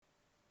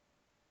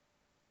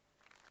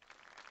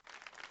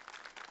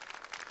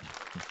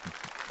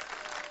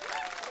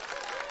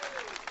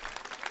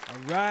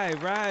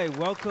Right, right.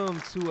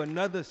 Welcome to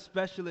another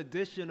special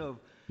edition of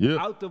Yep.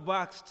 Out the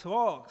Box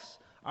Talks.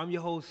 I'm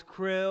your host,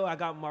 Krill. I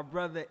got my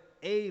brother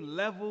A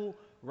Level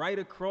right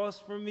across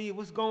from me.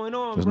 What's going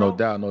on, There's no bro?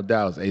 doubt, no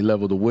doubt. It's A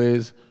level the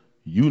Wiz.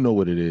 You know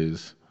what it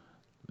is.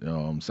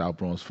 South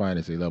Bronx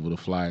finest. A level the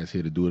Fly is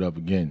here to do it up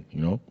again.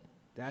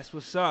 That's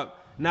what's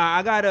up. Now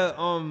I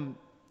gotta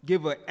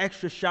give an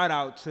extra shout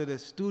out to the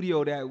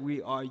studio that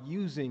we are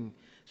using.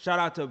 Shout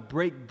out to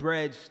Break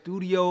Bread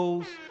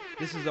Studios.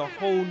 This is a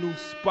whole new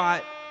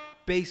spot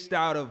based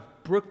out of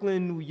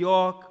Brooklyn, New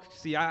York.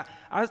 See, I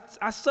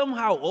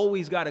somehow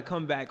always gotta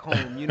come back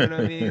home. You know what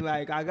I mean?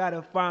 Like I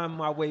gotta find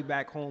my way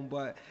back home.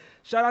 But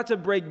shout out to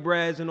Break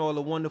Breads and all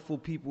the wonderful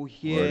people Word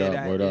here up,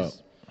 that word up.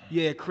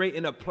 is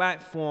creating a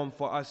platform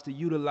for us to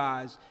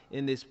utilize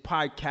in this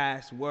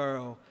podcast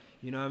world.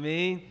 You know what I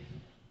mean?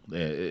 Yeah,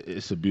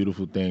 it's a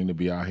beautiful thing to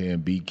be out here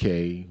in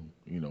BK,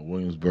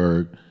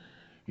 Williamsburg,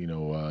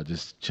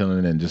 just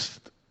chilling and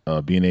just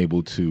being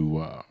able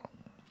to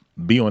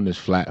be on this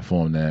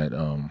platform that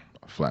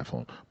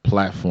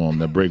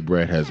Break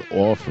Bread has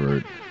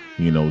offered,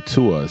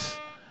 to us.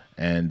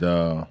 And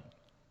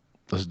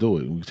let's do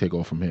it. We can take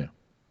off from here.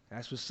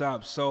 That's what's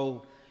up.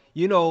 So,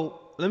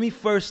 let me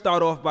first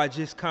start off by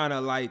just kind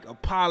of like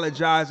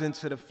apologizing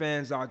to the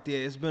fans out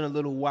there. It's been a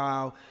little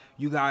while.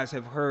 You guys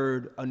have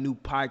heard a new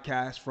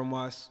podcast from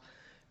us.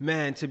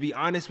 Man, to be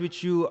honest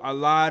with you, a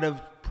lot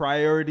of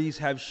priorities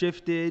have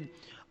shifted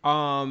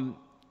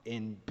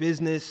in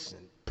business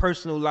and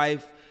personal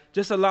life.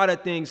 Just a lot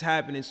of things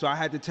happening. So I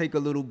had to take a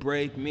little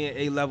break. Me and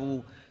A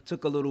Level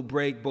took a little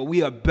break, but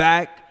we are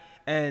back.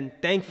 And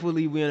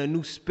thankfully, we're in a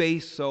new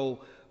space. So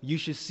you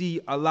should see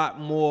a lot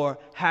more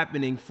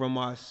happening from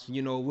us.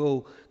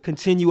 We'll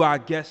continue our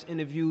guest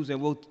interviews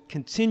and we'll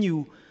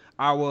continue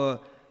our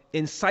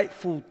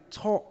insightful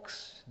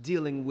talks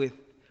dealing with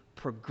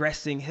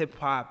progressing hip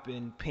hop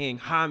and paying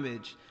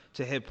homage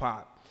to hip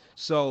hop.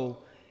 So,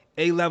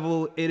 A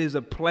Level, it is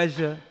a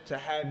pleasure to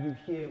have you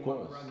here, Of my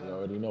course. brother. You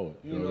already know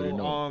it. You You already know,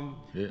 know um,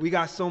 it. Yeah. we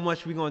got so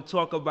much we're gonna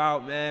talk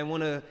about, man.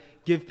 Want to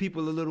give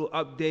people a little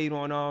update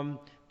on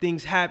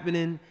things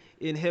happening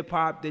in hip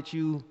hop that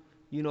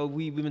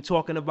we've been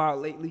talking about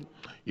lately.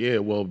 Yeah,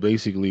 well,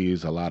 basically,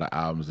 it's a lot of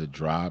albums that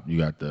drop. You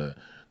got the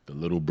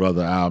Little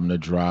Brother album that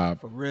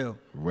dropped, For real.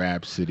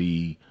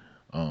 Rhapsody,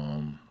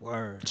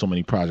 Word. so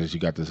many projects. You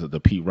got the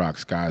Pete Rock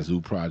Sky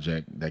Zoo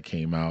project that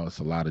came out. It's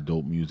a lot of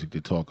dope music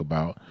to talk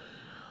about.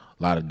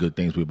 A lot of good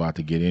things we're about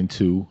to get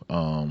into.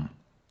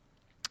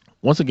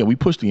 Once again, we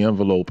push the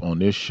envelope on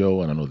this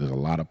show, and I know there's a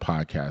lot of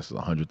podcasts,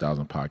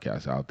 100,000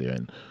 podcasts out there,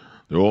 and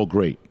they're all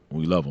great.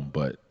 We love them,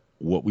 but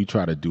what we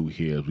try to do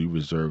here is we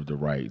reserve the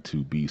right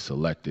to be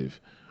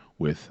selective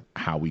with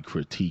how we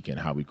critique and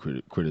how we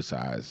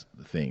criticize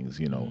the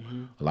things.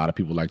 A lot of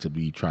people like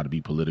to try to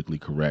be politically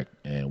correct,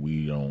 and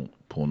we don't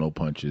pull no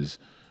punches.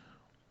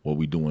 What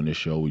we do on this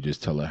show, we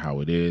just tell it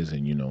how it is,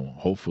 and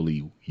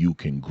hopefully you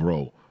can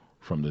grow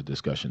from the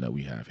discussion that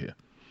we have here.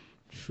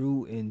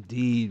 True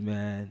indeed,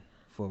 man.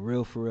 For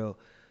real, for real.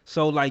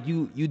 So like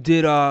you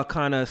did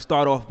kind of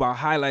start off by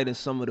highlighting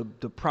some of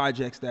the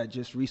projects that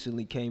just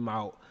recently came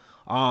out.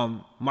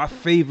 My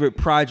favorite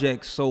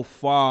project so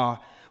far,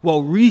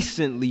 well,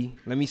 recently,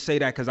 let me say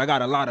that because I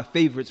got a lot of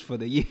favorites for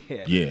the year.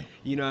 Yeah.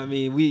 You know what I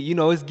mean?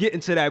 It's getting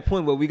to that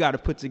point where we got to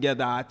put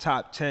together our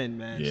top 10,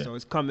 man. Yeah. So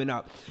it's coming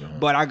up. Uh-huh.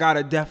 But I got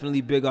to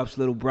definitely big ups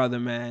Little Brother,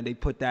 man. They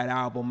put that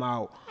album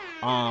out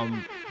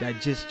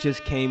that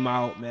just came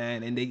out,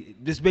 man. And they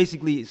just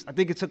basically, I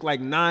think it took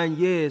like 9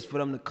 years for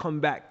them to come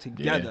back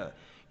together.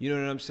 You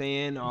know what I'm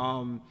saying?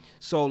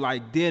 So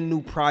like their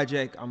new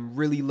project, I'm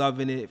really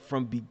loving it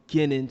from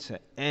beginning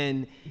to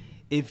end.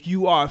 If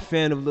you are a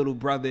fan of Little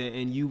Brother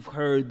and you've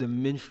heard the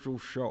Minstrel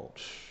Show,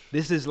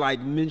 this is like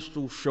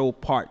Minstrel Show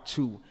Part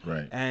 2.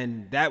 Right.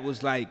 And that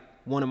was like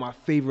one of my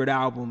favorite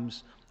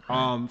albums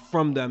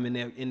from them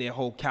in their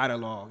whole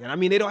catalog. And I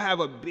mean, they don't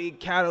have a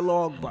big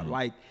catalog, but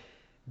like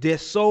they're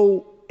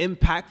so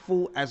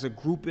impactful as a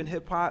group in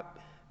hip hop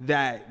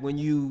that when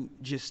you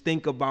just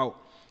think about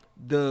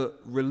the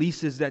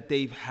releases that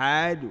they've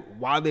had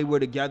while they were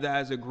together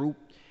as a group,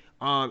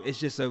 it's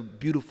just a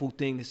beautiful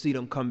thing to see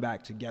them come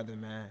back together,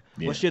 man.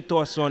 Yeah. What's your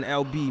thoughts on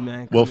LB,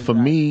 man? Well, coming for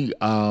back? me,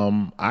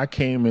 I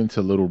came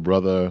into Little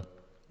Brother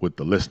with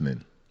the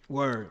listening.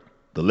 Word.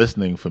 The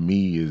listening for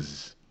me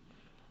is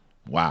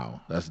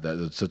wow. That's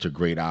such a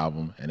great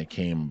album, and it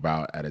came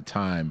about at a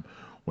time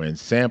when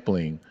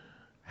sampling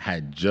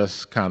had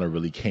just kind of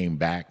really came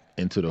back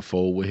into the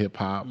fold with hip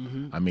hop.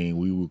 I mean,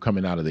 we were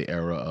coming out of the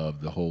era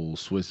of the whole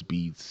Swiss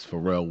Beats,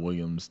 Pharrell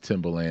Williams,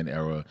 Timberland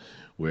era,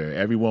 where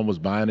everyone was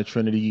buying a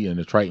Trinity and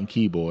a Triton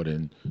keyboard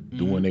and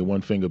doing their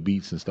one finger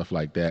beats and stuff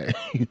like that.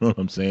 You know what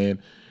I'm saying?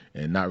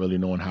 And not really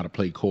knowing how to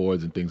play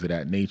chords and things of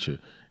that nature.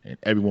 And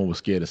everyone was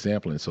scared of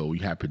sampling. So we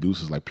had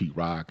producers like Pete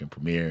Rock and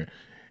Premier,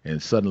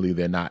 and suddenly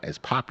they're not as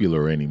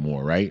popular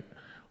anymore, right?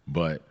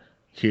 But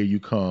here you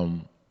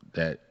come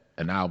that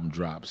an album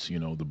drops, the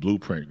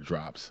Blueprint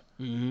drops,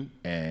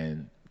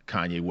 and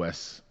Kanye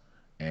West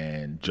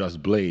and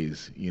Just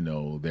Blaze,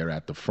 they're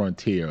at the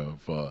frontier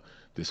of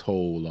this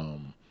whole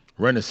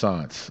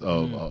renaissance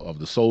of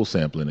the soul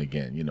sampling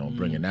again,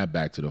 bringing that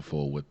back to the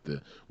fold with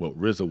what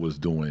RZA was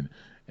doing,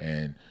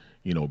 and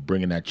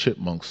bringing that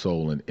chipmunk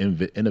soul and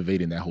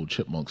innovating that whole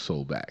chipmunk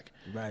soul back.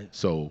 Right.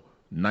 So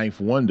Ninth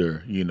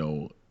Wonder,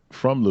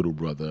 from Little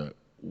Brother,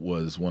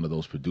 was one of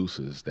those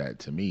producers that,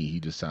 to me, he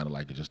just sounded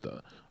like just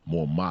a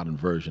more modern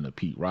version of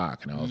Pete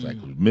Rock, and I was like,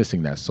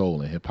 missing that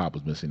soul, and hip hop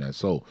was missing that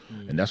soul,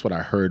 and that's what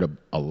I heard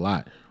a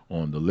lot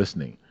on the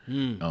listening.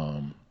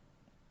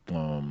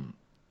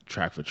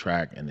 Track for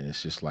track, and then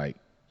it's just like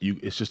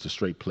it's just a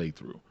straight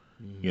playthrough,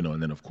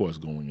 and then of course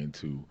going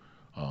into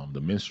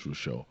the minstrel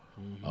show.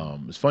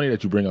 It's funny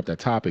that you bring up that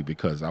topic,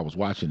 because I was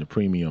watching the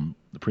premium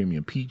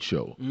Pete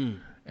show,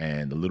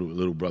 and the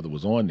little brother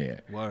was on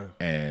there. Word.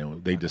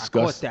 And they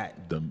discussed that.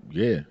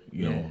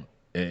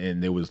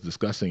 And they was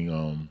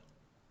discussing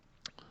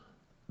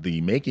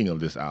the making of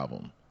this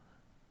album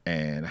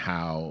and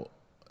how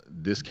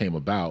this came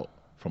about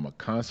from a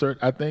concert,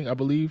 I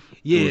believe.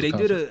 Yeah,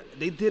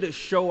 they did a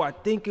show. I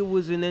think it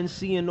was in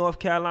NC in North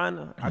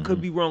Carolina. I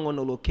could be wrong on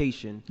the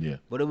location. Yeah.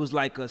 But it was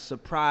like a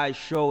surprise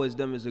show as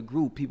them as a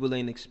group. People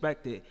ain't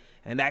expect it.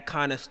 And that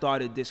kind of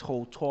started this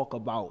whole talk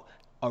about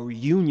a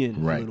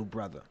reunion with Little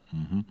Brother.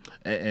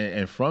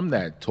 And from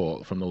that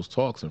talk, from those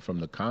talks, and from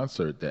the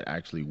concert that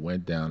actually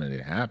went down and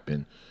it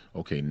happened,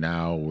 okay,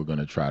 now we're going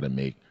to try to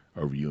make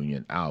a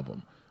reunion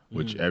album,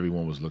 which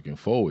everyone was looking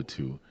forward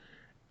to,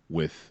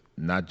 with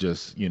not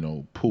just,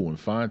 Pooh and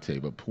Phonte,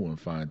 but Pooh and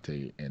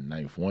Phonte and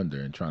Ninth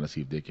Wonder, and trying to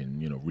see if they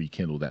can,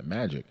 rekindle that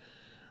magic.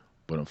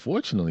 But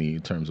unfortunately,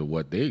 in terms of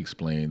what they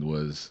explained,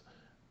 was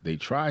they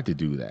tried to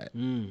do that.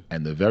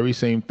 And the very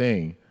same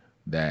thing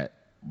that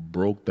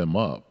broke them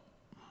up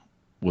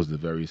was the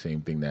very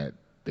same thing that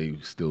they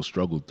still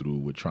struggled through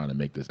with trying to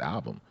make this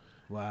album.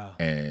 Wow.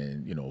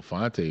 And,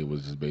 Phonte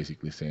was just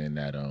basically saying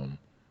that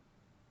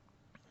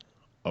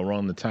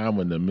around the time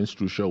when the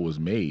minstrel show was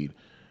made,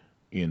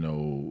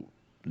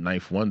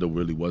 Ninth Wonder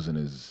really wasn't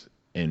as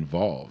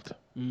involved.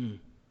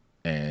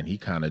 And he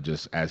kind of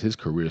just, as his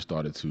career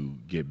started to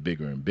get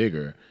bigger and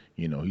bigger,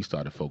 he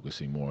started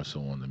focusing more so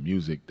on the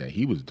music that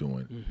he was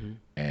doing.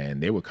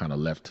 And they were kind of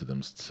left to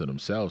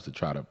themselves to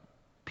try to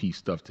piece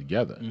stuff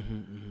together.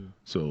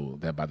 So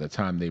that by the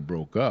time they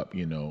broke up,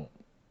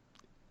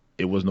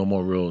 it was no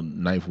more real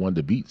Ninth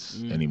Wonder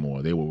beats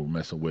anymore. They were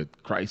messing with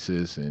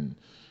Crisis and,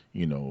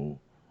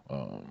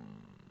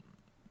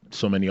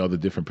 so many other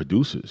different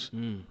producers.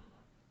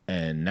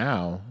 And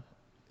now,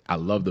 I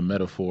love the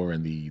metaphor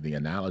and the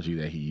analogy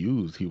that he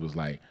used. He was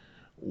like,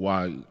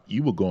 while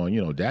you were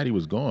gone, Daddy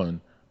was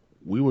gone,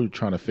 we were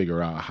trying to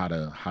figure out how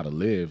to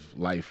live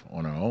life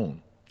on our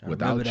own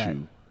without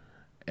you.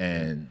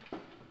 And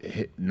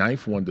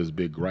Ninth Wonder's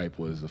big gripe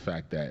was the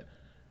fact that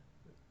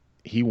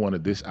he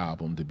wanted this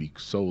album to be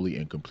solely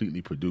and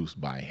completely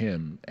produced by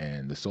him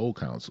and the Soul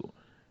Council,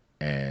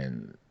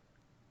 and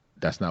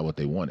that's not what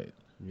they wanted.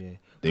 Yeah.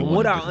 From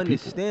what I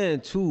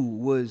understand too,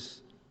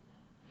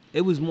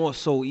 it was more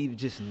so even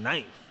just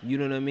Ninth. You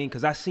know what I mean?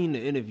 Because I seen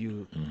the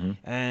interview,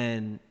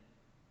 and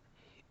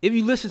if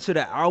you listen to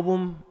the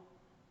album,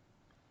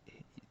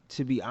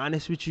 to be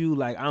honest with you,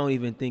 like, I don't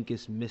even think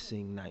it's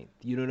missing Ninth.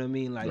 You know what I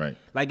mean? Like,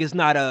 like it's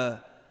not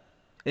a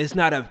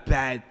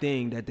bad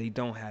thing that they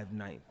don't have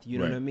Ninth. You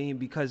know what I mean?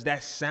 Because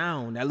that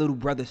sound, that Little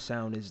Brother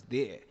sound, is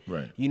there.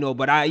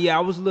 But I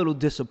was a little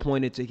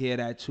disappointed to hear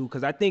that too,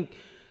 because I think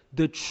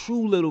the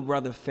true Little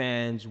Brother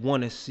fans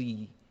want to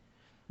see,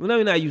 well, let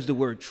me not use the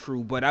word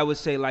true, but I would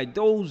say, like,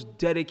 those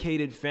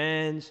dedicated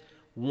fans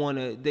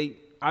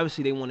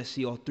obviously want to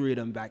see all three of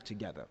them back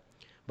together.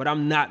 But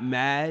I'm not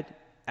mad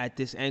at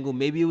this angle.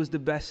 Maybe it was the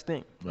best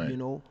thing,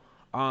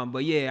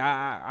 But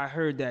yeah, I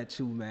heard that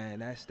too, man.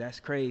 That's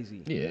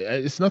crazy. Yeah,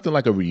 it's nothing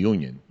like a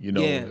reunion,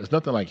 It's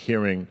nothing like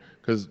hearing,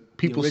 because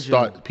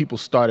people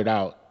started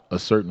out a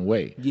certain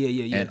way.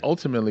 Yeah. And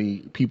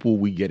ultimately,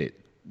 we get it.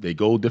 They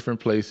go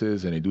different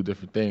places and they do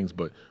different things,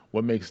 but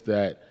what makes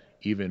that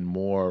even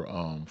more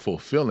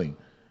fulfilling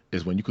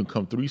is when you can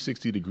come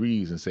 360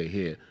 degrees and say,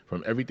 here,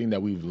 from everything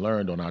that we've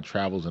learned on our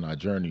travels and our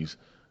journeys,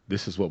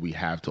 this is what we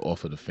have to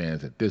offer the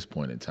fans at this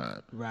point in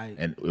time. Right.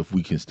 And if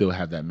we can still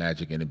have that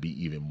magic and it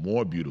be even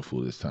more beautiful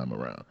this time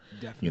around.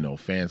 Definitely.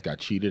 Fans got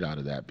cheated out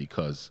of that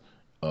because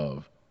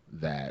of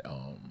that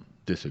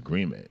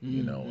disagreement.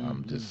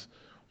 I'm just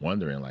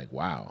wondering, like,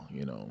 wow,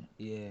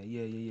 Yeah.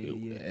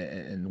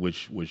 And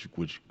which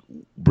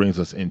brings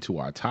us into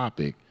our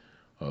topic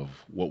of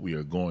what we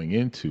are going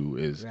into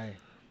is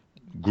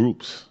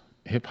groups,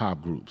 hip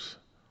hop groups.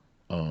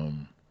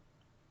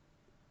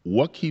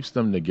 What keeps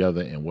them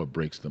together and what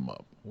breaks them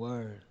up?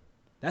 Word.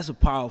 That's a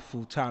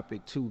powerful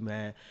topic too,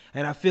 man.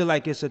 And I feel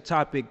like it's a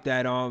topic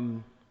that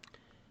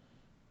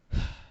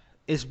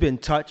it's been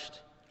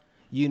touched,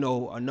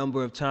 a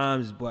number of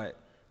times, but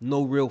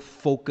no real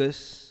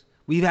focus.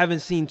 We haven't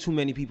seen too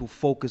many people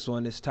focus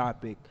on this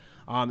topic.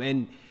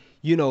 And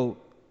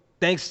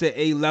thanks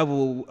to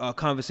A-level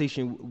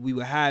conversation we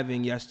were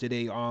having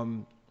yesterday,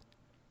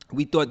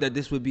 we thought that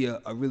this would be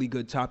a really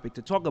good topic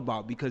to talk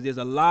about, because there's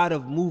a lot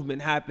of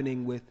movement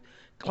happening with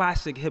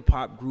classic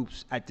hip-hop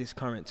groups at this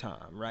current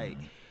time, right?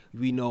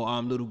 We know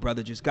Little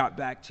Brother just got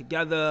back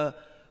together.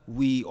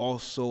 We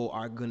also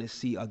are gonna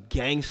see a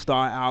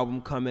Gangstar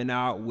album coming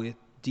out with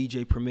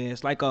DJ Premier.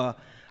 It's like I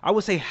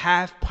would say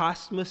half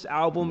posthumous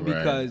album Right.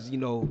 because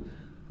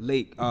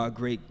late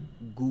great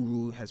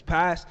Guru has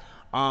passed.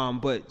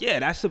 But yeah,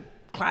 that's a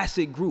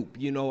classic group.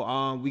 We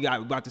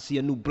about to see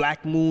a new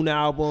Black Moon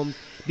album.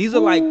 These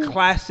are like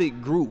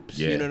classic groups.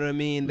 Yeah. You know what I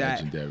mean?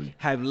 Legendary. That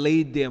have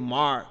laid their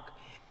mark.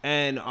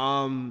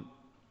 And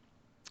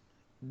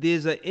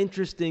there's an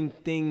interesting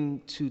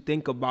thing to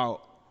think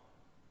about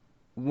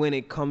when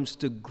it comes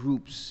to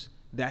groups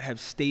that have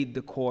stayed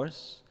the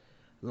course,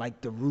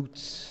 like the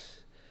Roots.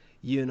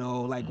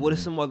 What are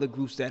some other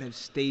groups that have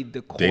stayed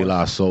the course? De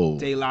La Soul.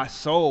 De La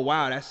Soul.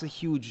 Wow, that's a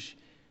huge,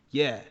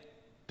 De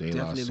definitely.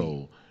 La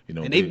Soul.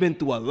 And they've been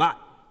through a lot.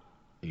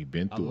 They've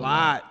been through a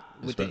lot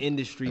with the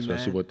industry,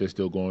 especially man. what they're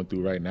still going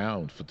through right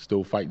now.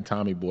 Still fighting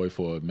Tommy Boy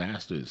for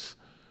Masters.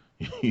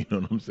 You know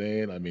what I'm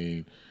saying? I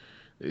mean,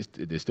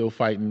 they're still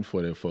fighting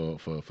for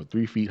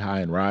 3 Feet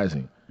High and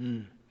Rising.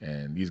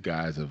 And these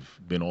guys have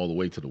been all the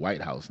way to the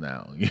White House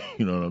now.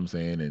 You know what I'm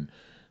saying? And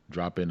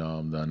dropping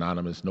the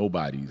anonymous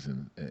nobodies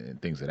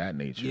and things of that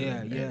nature.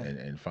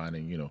 And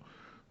finding,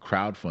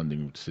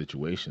 crowdfunding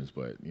situations,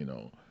 but,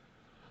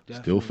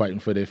 still fighting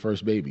for their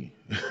first baby.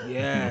 Yeah. You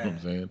know what I'm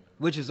saying?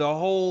 Which is a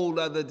whole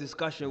other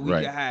discussion we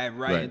Right. could have,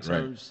 right? In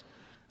terms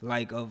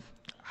of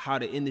how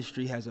the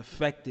industry has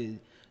affected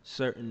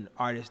certain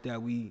artists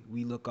that we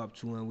look up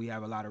to and we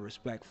have a lot of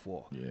respect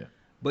for. Yeah.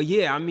 But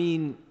yeah, I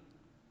mean,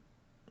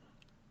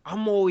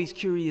 I'm always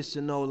curious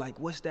to know,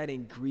 what's that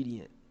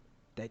ingredient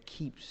that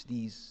keeps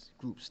these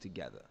groups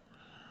together?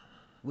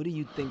 What do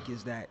you think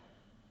is that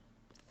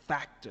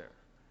factor?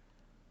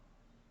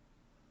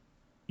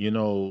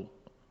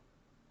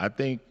 I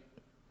think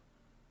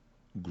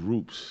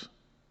groups,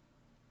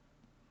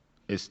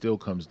 it still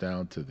comes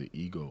down to the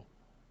ego.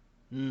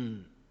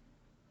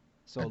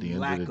 So At the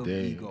lack end of the of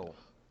day, ego.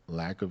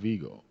 lack of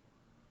ego,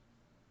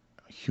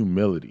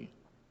 humility.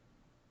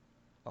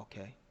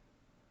 Okay.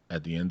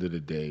 At the end of the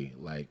day,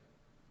 like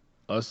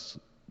us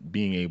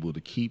being able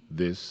to keep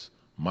this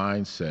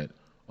mindset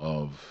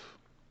of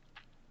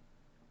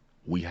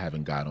we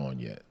haven't got on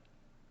yet.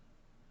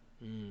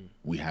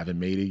 We haven't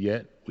made it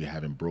yet. We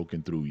haven't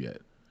broken through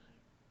yet.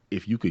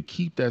 If you could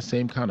keep that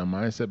same kind of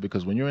mindset,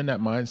 because when you're in that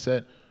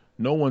mindset,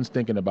 no one's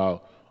thinking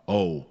about,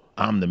 oh,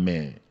 I'm the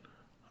man.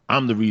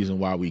 I'm the reason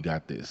why we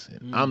got this.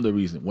 And I'm the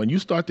reason. When you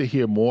start to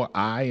hear more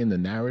I in the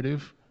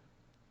narrative,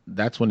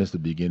 that's when it's the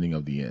beginning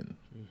of the end.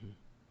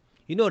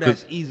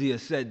 That's easier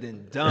said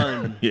than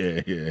done.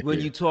 When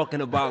you're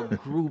talking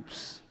about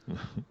groups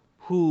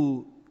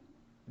who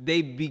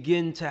they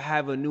begin to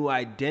have a new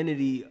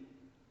identity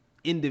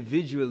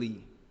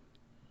individually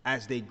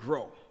as they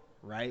grow,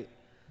 right?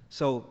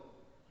 So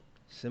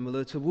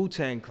similar to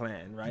Wu-Tang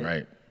Clan, right?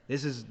 Right.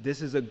 This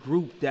is a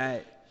group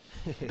that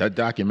that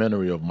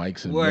documentary of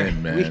Mikes and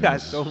Men, man. We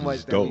got so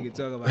much that we can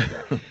talk about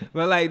that.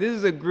 But this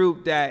is a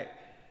group that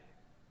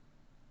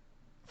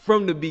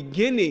from the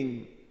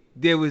beginning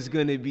there was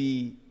gonna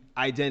be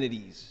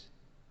identities,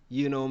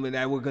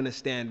 that were gonna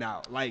stand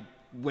out. Like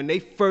when they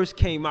first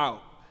came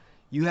out,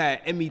 you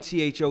had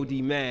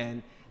METHOD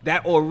Man,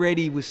 that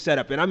already was set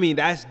up. And I mean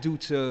that's due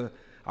to,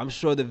 I'm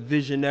sure, the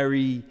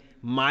visionary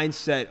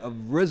mindset of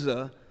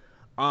RZA.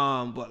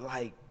 But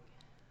I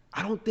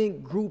don't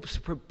think groups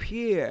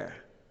prepare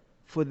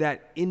for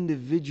that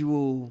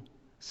individual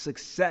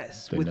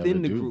success They within never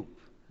the do. group.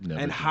 Never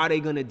And do. how they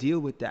gonna deal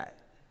with that,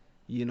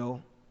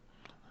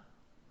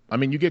 I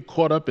mean, you get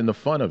caught up in the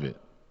fun of it.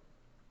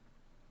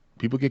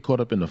 People get caught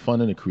up in the fun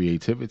and the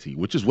creativity,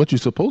 which is what you're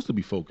supposed to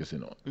be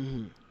focusing on.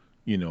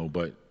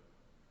 But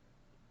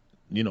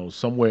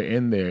somewhere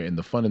in there, in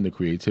the fun and the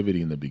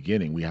creativity in the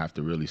beginning, we have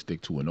to really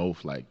stick to an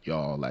oath,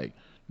 y'all,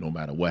 no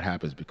matter what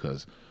happens,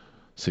 because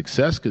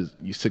success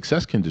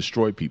can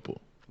destroy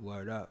people.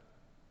 Word up.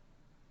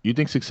 You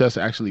think success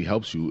actually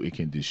helps you, it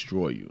can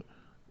destroy you.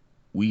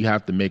 We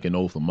have to make an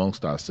oath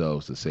amongst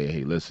ourselves to say,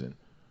 hey, listen,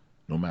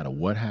 no matter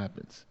what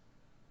happens,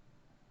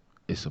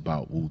 it's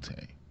about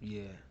Wu-Tang.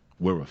 Yeah.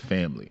 We're a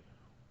family.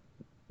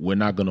 We're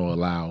not going to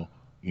allow,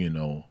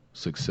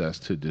 success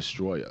to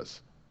destroy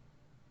us.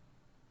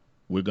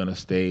 We're going to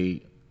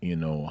stay,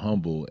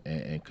 humble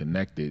and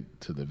connected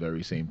to the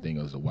very same thing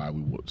as to why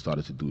we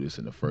started to do this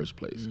in the first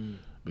place.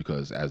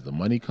 Because as the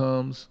money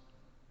comes,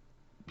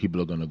 people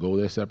are going to go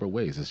their separate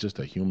ways. It's just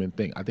a human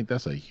thing. I think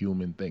that's a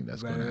human thing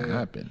that's going to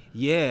happen.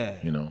 Yeah.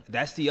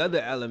 That's the other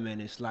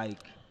element. It's like,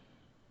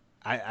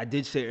 I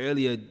did say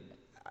earlier,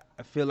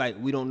 I feel like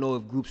we don't know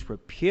if groups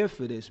prepare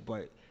for this,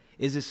 but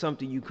is it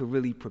something you could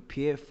really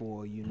prepare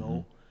for,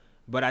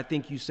 But I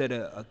think you said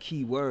a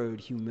key word,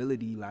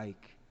 humility.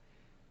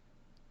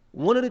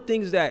 One of the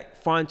things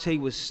that Phonte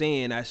was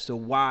saying as to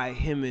why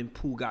him and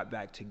Pooh got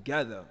back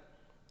together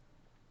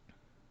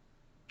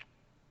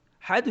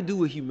had to do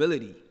with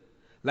humility.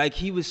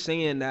 He was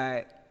saying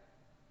that,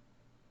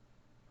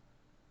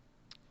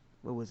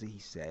 what was it he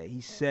said?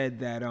 He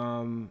said that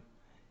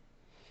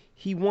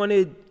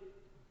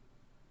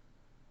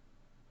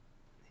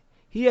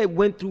he had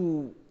went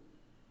through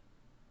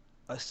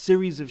a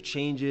series of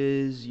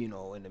changes, you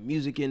know, in the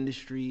music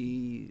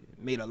industry,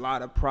 made a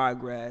lot of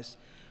progress,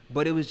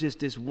 but it was just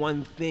this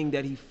one thing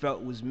that he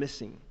felt was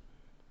missing,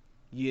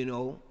 you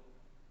know,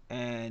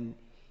 and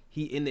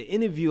he in the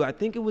interview, I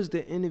think it was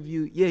the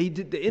interview, yeah, he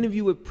did the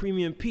interview with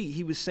Premium Pete.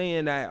 He was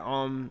saying that,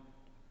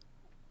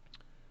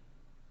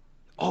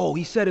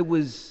 he said it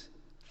was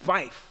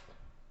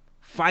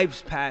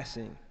Fife's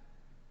passing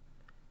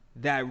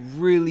that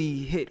really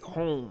hit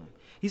home.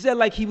 He said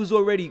like he was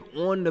already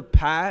on the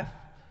path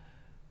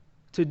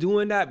to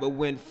doing that, but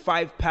when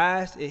Fife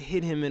passed, it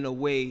hit him in a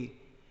way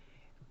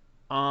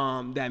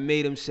that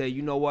made him say,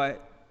 you know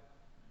what,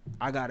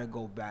 I gotta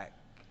go back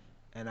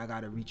and I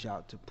gotta reach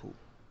out to Pooh,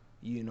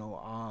 you know.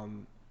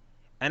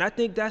 And I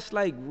think that's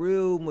like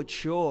real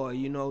mature,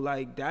 you know,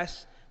 like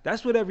that's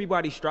what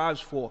everybody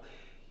strives for.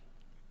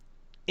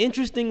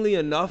 Interestingly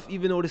enough,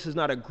 even though this is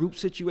not a group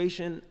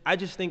situation, I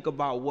just think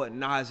about what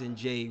Nas and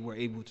Jay were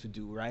able to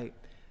do, right?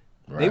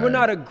 They were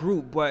not a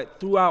group, but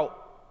throughout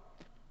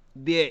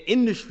their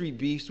industry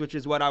beefs, which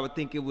is what I would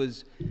think it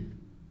was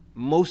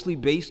mostly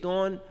based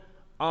on,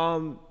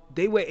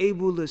 they were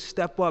able to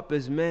step up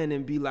as men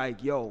and be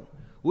like, yo,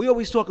 we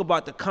always talk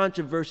about the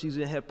controversies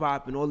in hip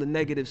hop and all the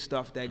negative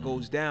stuff that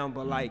goes down,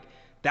 but like,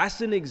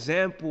 that's an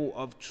example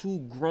of two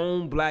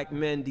grown black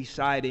men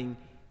deciding,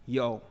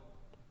 yo,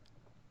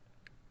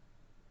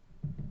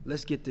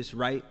 let's get this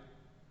right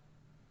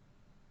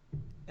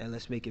and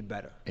let's make it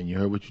better. And you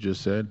heard what you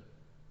just said?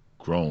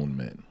 Grown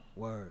men.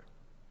 Word.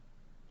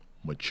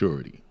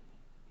 Maturity.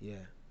 Yeah.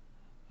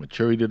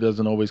 Maturity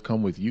doesn't always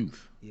come with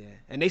youth. Yeah.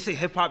 And they say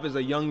hip hop is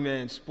a young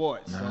man's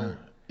sport. So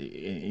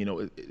you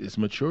know, it's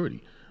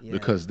maturity. Yeah.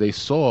 Because they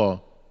saw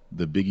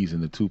the Biggies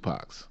and the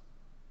Tupacs.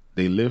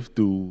 They lived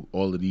through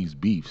all of these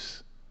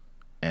beefs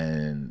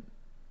and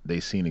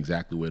they seen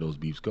exactly where those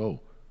beefs go.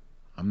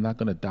 I'm not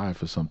gonna die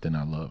for something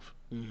I love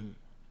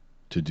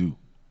to do.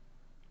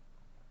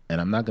 And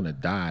I'm not gonna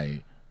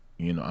die,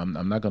 you know,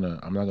 I'm not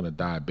gonna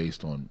die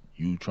based on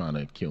you trying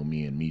to kill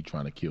me and me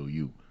trying to kill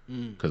you.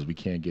 Because we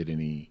can't get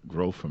any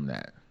growth from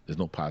that. There's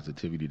no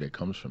positivity that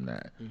comes from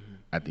that.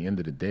 At the end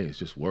of the day, it's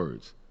just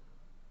words.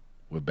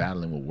 We're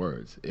battling with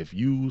words. If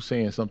you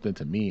saying something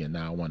to me and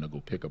now I want to go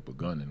pick up a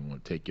gun and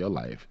want to take your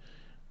life,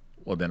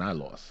 well, then I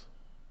lost.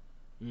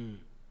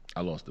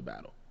 I lost the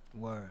battle.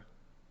 Word.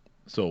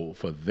 So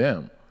for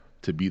them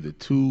to be the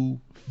two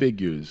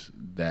figures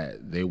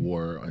that they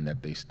were and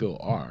that they still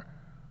are,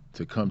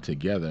 to come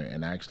together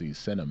and actually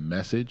send a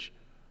message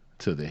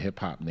to the hip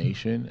hop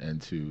nation and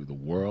to the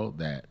world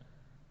that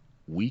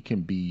we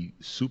can be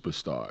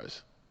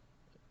superstars,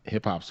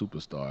 hip hop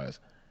superstars,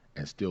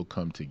 and still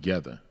come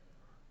together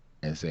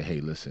and say, hey,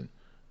 listen,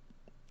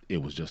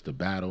 it was just a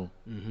battle.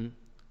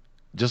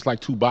 Just like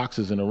two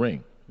boxers in a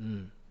ring.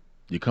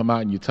 You come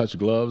out and you touch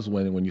gloves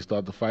when you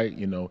start the fight,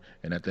 you know,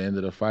 and at the end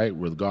of the fight,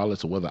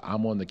 regardless of whether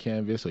I'm on the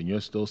canvas or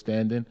you're still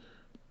standing,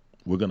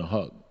 we're going to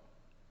hug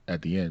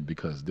at the end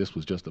because this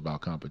was just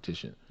about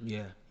competition.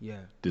 Yeah, yeah.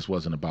 This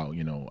wasn't about,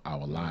 you know,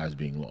 our lives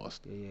being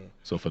lost. Yeah, yeah.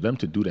 So for them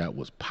to do that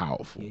was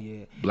powerful. Yeah,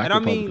 yeah. Black and I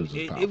mean, Republicans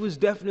was powerful. it was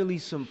definitely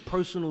some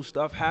personal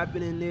stuff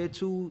happening there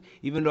too,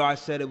 even though I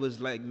said it was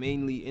like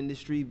mainly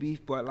industry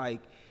beef, but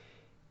like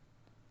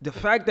the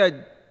fact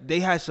that they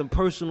had some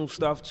personal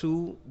stuff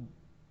too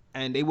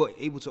and they were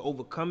able to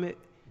overcome it,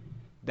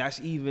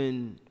 that's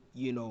even,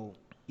 you know,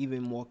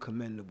 even more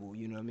commendable,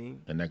 you know what I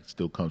mean? And that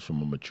still comes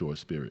from a mature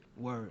spirit.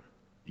 Word.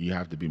 You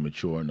have to be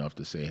mature enough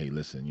to say, hey,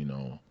 listen, you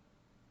know.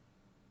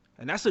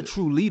 And that's a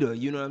true leader,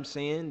 you know what I'm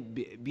saying?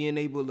 Being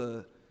able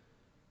to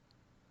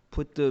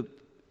put the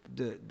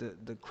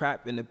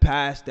crap in the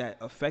past that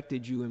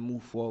affected you and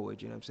move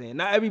forward, you know what I'm saying?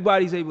 Not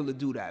everybody's able to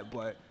do that,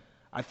 but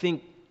I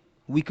think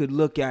we could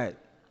look at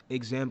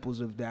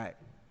examples of that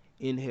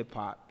in hip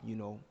hop, you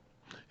know,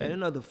 and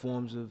in other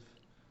forms of.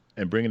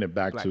 And bringing it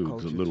back Black to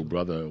culture the little too.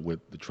 brother with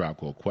the Tribe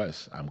Called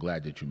Quest, I'm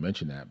glad that you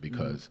mentioned that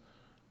because,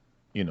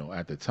 you know,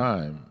 at the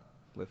time,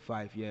 With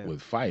Fife, yeah.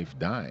 with Fife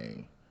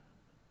dying,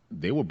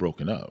 they were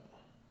broken up.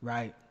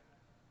 Right.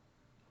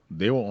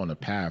 They were on a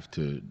path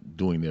to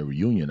doing their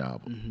reunion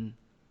album.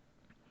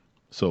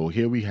 So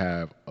here we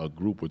have a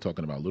group, we're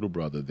talking about Little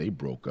Brother, they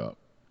broke up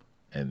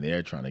and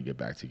they're trying to get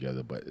back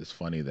together. But it's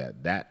funny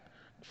that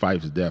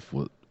Fife's death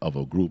was of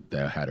a group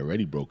that had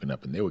already broken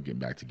up and they were getting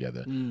back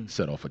together,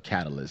 set off a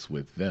catalyst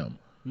with them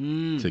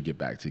to get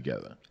back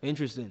together.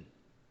 Interesting.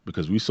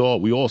 Because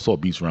we all saw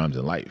Beats, Rhymes,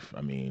 and Life.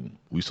 I mean,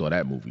 we saw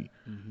that movie.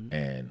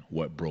 And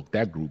what broke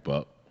that group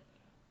up,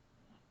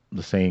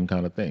 the same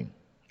kind of thing.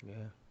 Yeah.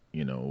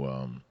 You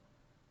know,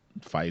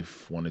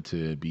 Fife wanted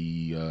to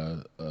be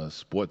a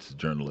sports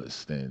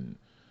journalist and,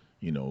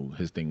 you know,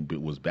 his thing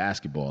was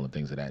basketball and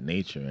things of that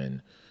nature.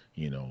 And,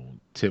 you know,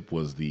 Tip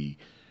was the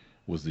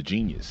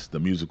genius, the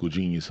musical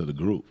genius of the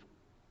group.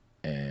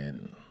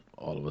 And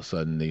all of a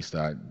sudden they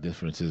start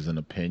differences in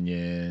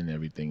opinion.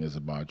 Everything is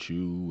about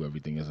you.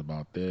 Everything is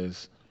about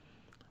this.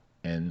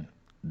 And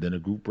then a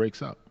group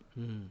breaks up.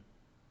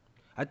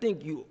 I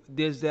think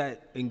there's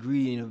that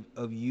ingredient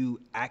of you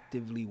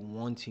actively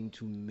wanting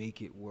to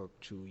make it work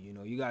too. You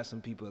know, you got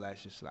some people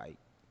that's just like,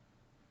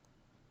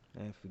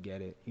 and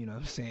forget it. You know what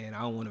I'm saying?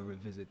 I don't want to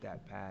revisit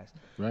that past.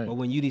 Right. But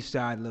when you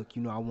decide, look,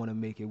 I want to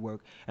make it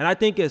work. And I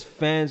think as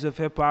fans of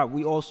hip hop,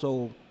 we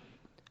also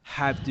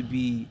have to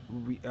be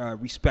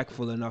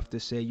respectful enough to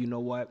say, you know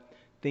what,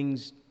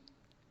 things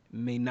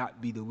may not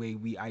be the way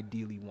we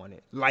ideally want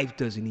it. Life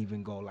doesn't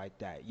even go like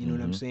that. You know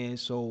what I'm saying?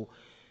 So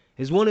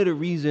it's one of the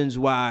reasons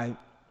why,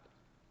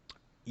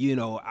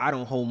 I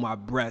don't hold my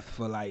breath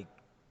for like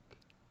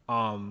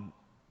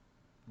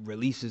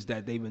releases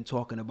that they've been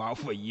talking about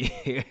for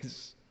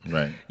years.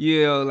 Right.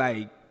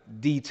 Like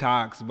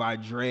Detox by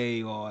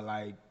Dre, or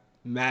like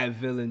Mad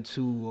Villain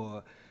 2,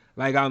 or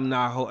like I'm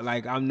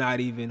not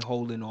even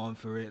holding on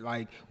for it.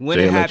 Like when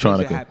Jay it happens,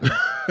 it Electronica. happens.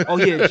 Oh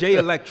yeah, Jay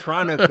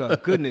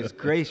Electronica. Goodness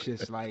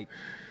gracious, like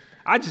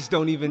I just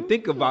don't even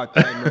think about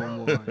that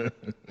no more.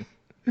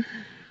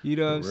 You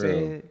know what I'm For real.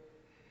 saying?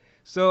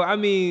 So I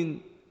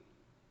mean,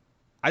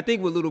 I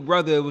think with Little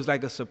Brother, it was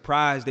like a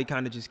surprise. They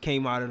kind of just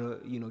came out of the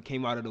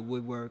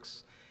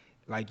woodworks.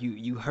 Like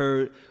you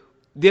heard,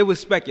 there was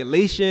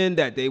speculation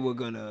that they were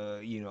gonna,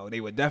 they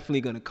were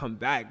definitely gonna come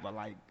back. But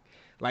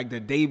like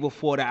the day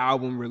before the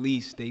album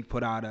release, they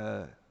put out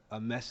a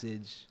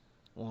message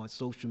on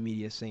social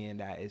media saying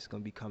that it's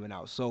gonna be coming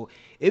out. So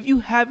if you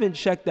haven't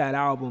checked that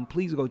album,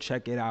 please go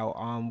check it out.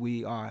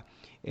 We are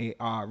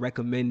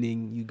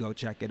recommending you go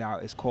check it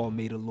out. It's called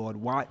May the Lord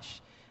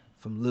Watch,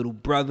 from Little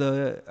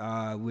Brother,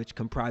 which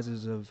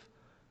comprises of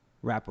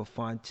rapper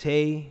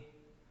Fonte,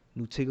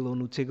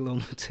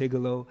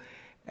 Nutigalo,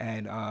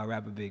 and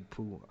rapper Big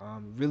Pooh.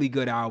 Really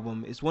good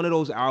album. It's one of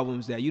those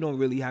albums that you don't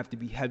really have to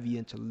be heavy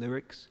into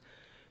lyrics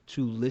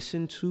to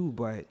listen to,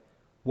 but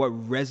what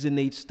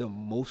resonates the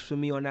most for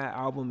me on that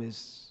album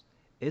is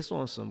it's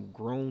on some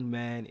grown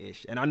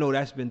man-ish. And I know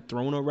that's been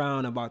thrown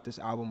around about this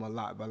album a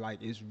lot, but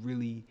like it's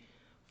really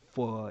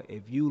for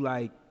if you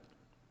like,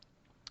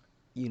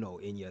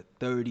 in your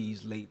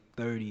 30s, late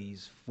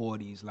 30s,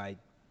 40s, like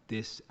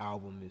this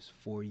album is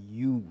for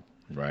you.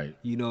 Right.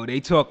 They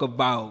talk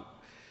about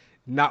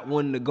not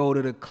wanting to go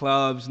to the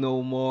clubs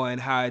no more and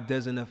how it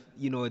doesn't,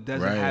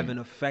 Right. have an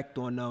effect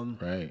on them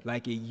Right.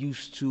 like it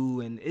used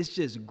to. And it's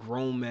just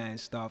grown man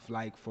stuff,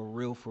 like for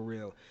real, for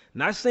real.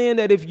 Not saying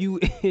that if you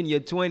in your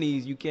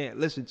 20s, you can't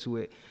listen to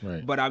it.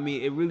 Right. But I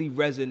mean, it really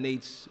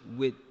resonates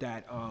with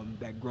that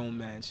grown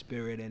man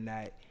spirit, and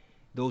that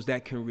those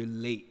that can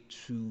relate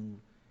to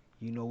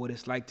what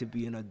it's like to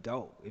be an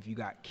adult. If you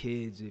got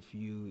kids, if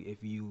you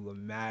are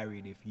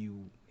married, if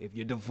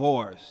you're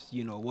divorced,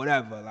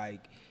 whatever.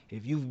 Like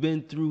if you've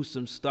been through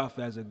some stuff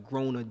as a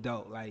grown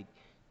adult, like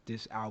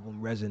this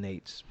album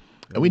resonates.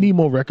 And we need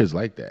more records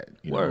like that.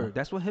 Word.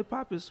 That's what hip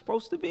hop is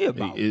supposed to be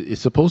about.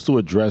 It's supposed to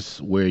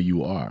address where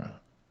you are.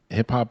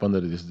 Hip hop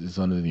is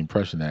under the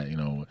impression that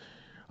a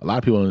lot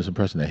of people are under this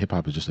impression that hip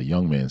hop is just a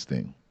young man's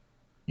thing,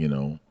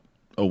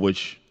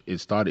 which it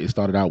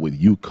started out with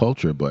youth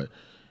culture, but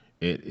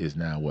it is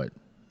now what,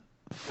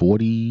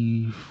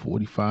 40,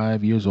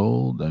 45 years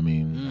old? I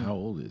mean, how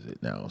old is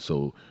it now?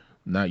 So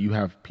now you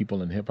have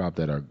people in hip hop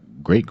that are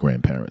great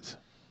grandparents.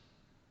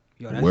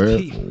 Yo,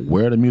 that's deep.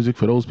 Where the music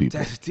for those people?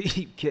 That's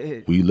deep,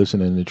 kid. We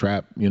listening to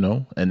trap,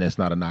 and that's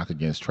not a knock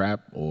against trap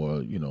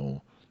or,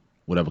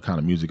 whatever kind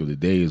of music of the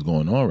day is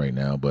going on right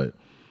now, but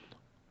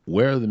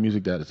where are the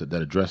music that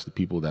address the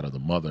people that are the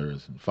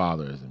mothers and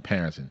fathers and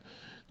parents and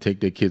take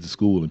their kids to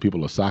school, and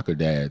people are soccer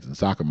dads and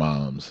soccer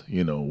moms?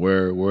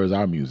 Where is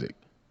our music?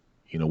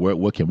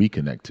 What can we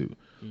connect to?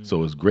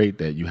 So it's great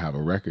that you have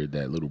a record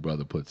that Little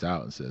Brother puts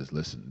out and says,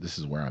 listen, this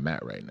is where I'm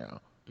at right now.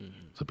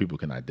 So people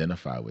can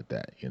identify with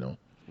that,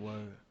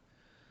 Word.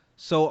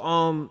 So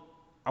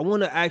I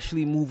want to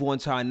actually move on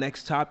to our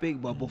next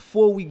topic, but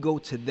before we go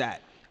to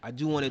that, I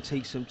do want to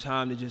take some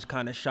time to just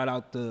kind of shout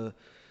out the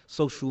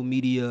social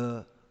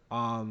media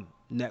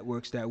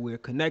networks that we're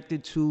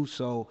connected to.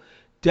 So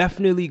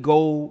definitely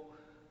go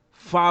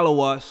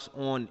follow us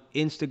on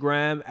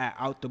Instagram at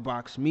Out the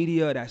Box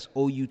Media. That's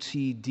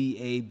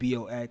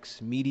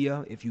OUTDABOX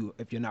Media. If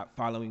you're not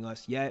following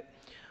us yet,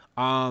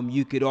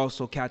 you could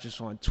also catch us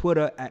on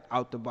Twitter at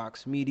Out the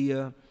Box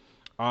Media.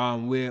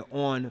 We're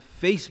on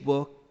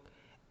Facebook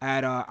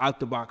at Out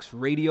the Box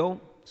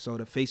Radio. So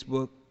the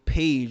Facebook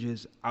page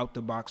is Out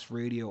the Box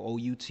Radio,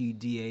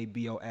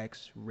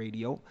 OUTDABOX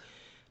Radio.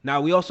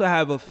 Now we also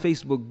have a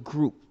Facebook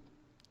group.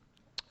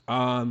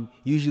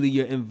 Usually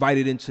you're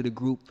invited into the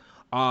group.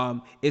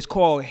 It's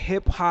called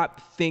Hip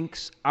Hop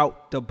Thinks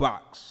Out the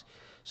Box.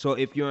 So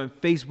if you're on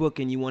Facebook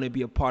and you want to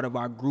be a part of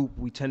our group,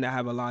 we tend to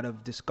have a lot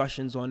of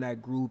discussions on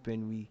that group,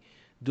 and we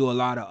do a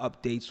lot of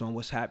updates on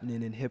what's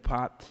happening in hip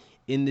hop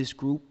in this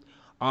group.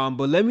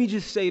 But let me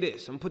just say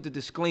this. I'm going to put the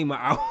disclaimer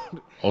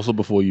out. Also,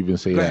 before you even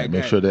say that,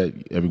 make sure that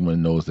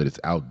everyone knows that it's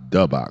Out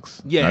the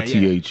Box. Yeah, not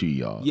THE,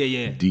 y'all.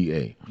 Yeah.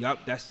 DA. Yep,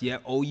 that's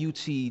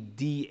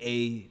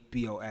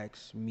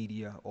OUTDABOX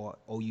Media, or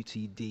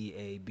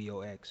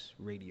OUTDABOX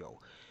Radio.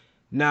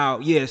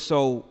 Now,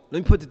 so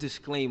let me put the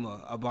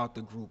disclaimer about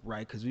the group,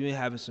 right? Because we've been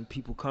having some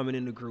people coming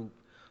in the group,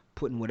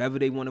 putting whatever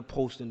they want to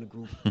post in the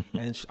group.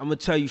 And I'm going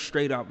to tell you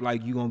straight up,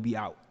 like, you're going to be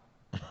out.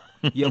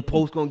 Your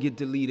post going to get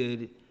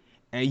deleted,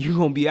 and you're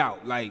going to be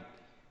out. Like,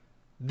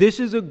 this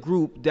is a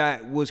group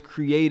that was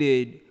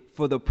created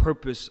for the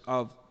purpose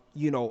of,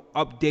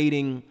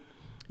 updating,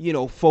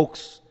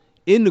 folks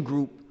in the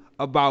group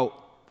about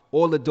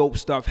all the dope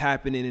stuff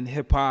happening in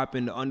hip hop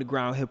and the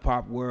underground hip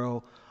hop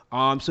world.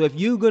 So if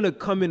you're gonna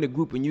come in the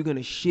group and you're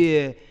gonna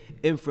share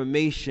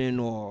information,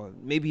 or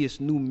maybe it's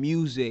new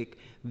music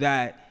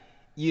that,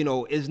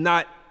 is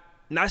not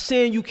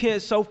saying you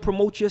can't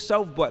self-promote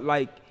yourself, but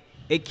like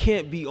it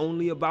can't be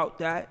only about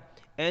that.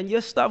 And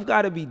your stuff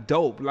gotta be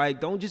dope. Like,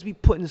 don't just be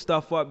putting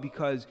stuff up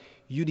because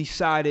you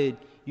decided,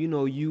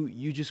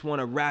 you just want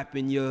to rap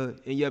in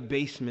your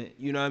basement,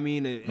 you know what I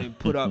mean, and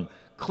put up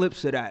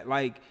clips of that.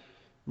 Like,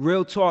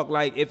 real talk.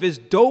 Like, if it's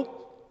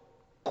dope,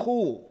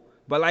 cool.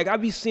 But like, I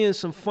be seeing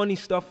some funny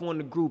stuff on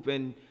the group,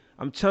 and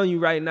I'm telling you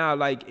right now,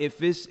 like,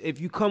 if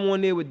you come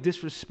on there with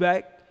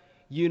disrespect,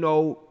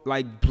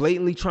 like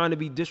blatantly trying to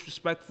be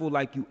disrespectful,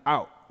 like, you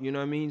out. You know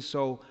what I mean?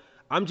 So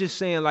I'm just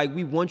saying, like,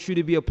 we want you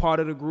to be a part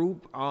of the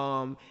group.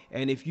 And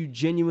if you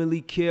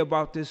genuinely care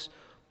about this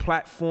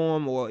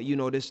platform, or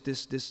this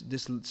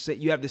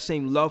you have the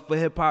same love for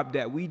hip hop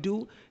that we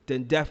do,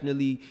 then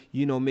definitely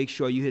make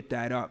sure you hit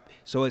that up.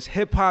 So it's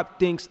Hip Hop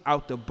Thinks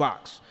Out the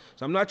Box.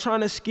 So I'm not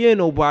trying to scare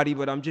nobody,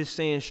 but I'm just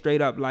saying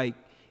straight up, like,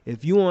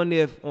 if you on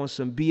there on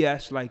some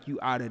BS, like, you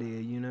out of there.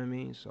 You know what I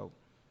mean? So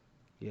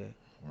yeah.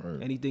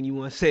 Word. Anything you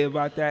want to say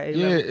about that,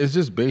 A-Level? Yeah, it's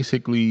just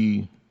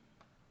basically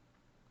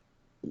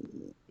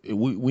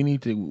we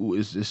need to.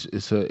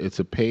 It's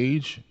a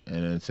page,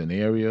 and it's an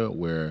area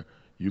where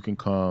you can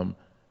come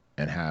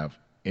and have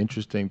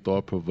interesting,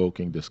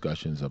 thought-provoking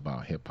discussions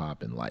about hip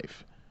hop and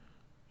life.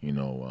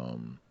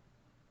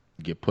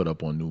 Get put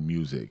up on new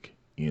music.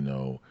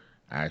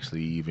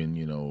 Actually,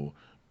 even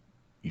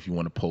if you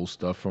want to post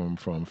stuff from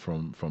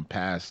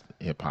past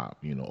hip hop,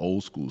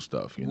 old school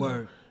stuff.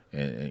 Word.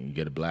 And you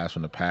get a blast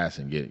from the past,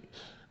 and get.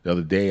 The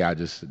other day, I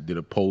just did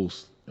a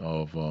post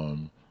of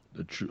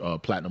the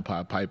Platinum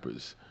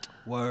Pipers.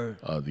 Word.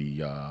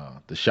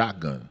 The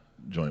Shotgun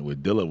joint where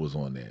Dilla was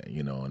on there,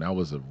 and that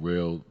was a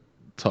real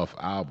tough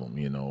album,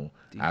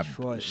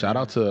 Detroit, shout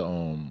out to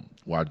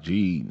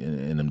YG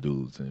and them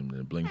dudes and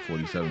the Blink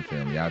 47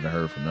 family. I haven't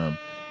heard from them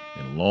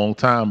in a long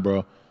time,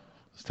 bro.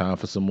 It's time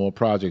for some more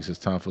projects. It's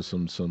time for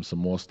some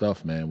more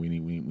stuff, man. We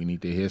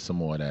need to hear some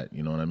more of that.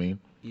 You know what I mean?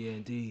 Yeah,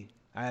 indeed.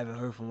 I haven't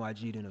heard from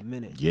YG in a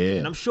minute. Yeah.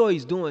 And I'm sure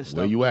he's doing stuff.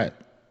 Where you at?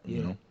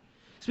 Yeah.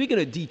 Speaking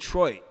of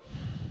Detroit,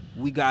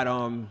 we got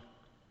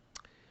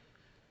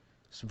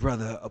this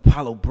brother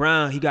Apollo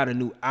Brown. He got a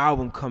new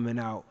album coming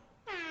out.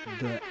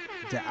 The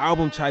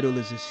album title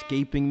is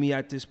escaping me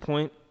at this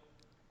point,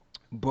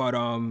 but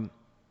I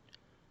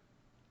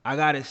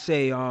gotta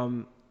say,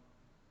 I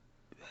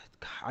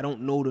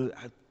don't know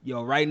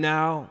right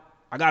now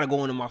I gotta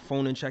go into my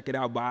phone and check it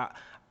out. But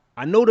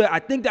I know that I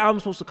think the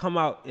album's supposed to come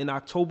out in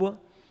October.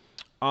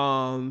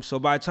 So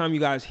by the time you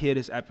guys hear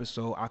this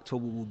episode,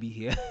 October will be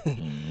here.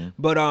 Mm-hmm.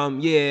 But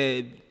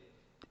yeah,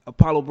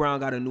 Apollo Brown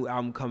got a new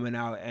album coming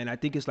out, and I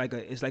think it's like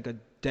a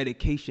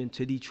dedication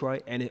to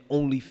Detroit, and it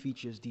only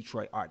features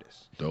Detroit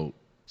artists. Dope.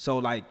 So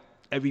like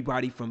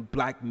everybody from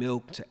Black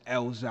Milk to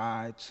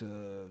Elzhi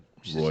to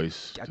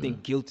Royce. I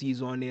think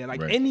Guilty's on there.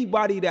 Like right.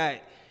 Anybody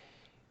that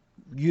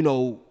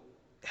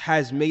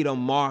has made a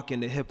mark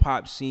in the hip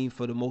hop scene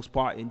for the most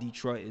part in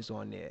Detroit is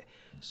on there.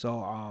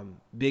 So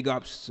big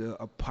ups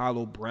to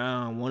Apollo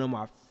Brown, one of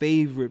my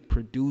favorite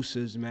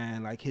producers,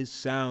 man. Like his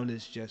sound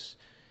is just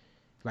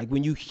like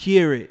when you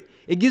hear it,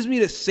 it gives me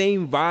the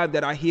same vibe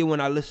that I hear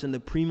when I listen to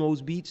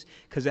Primo's beats,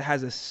 because it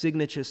has a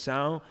signature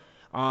sound,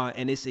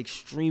 and it's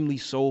extremely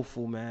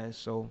soulful, man.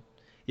 So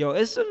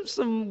it's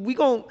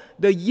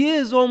the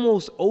year's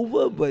almost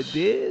over, but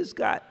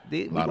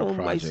we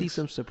might see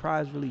some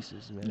surprise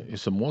releases, man.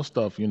 It's some more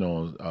stuff,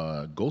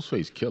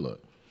 Ghostface Killah.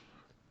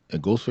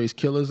 And Ghostface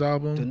Killah's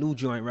album, the new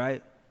joint,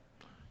 right?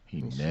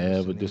 He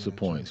never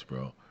disappoints,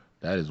 bro.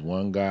 That is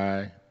one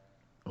guy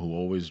who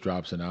always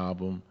drops an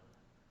album,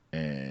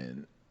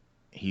 and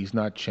he's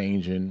not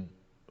changing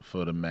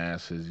for the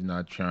masses. He's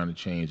not trying to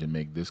change and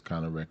make this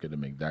kind of record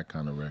and make that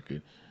kind of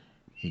record.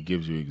 He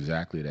gives you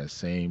exactly that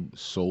same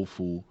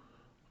soulful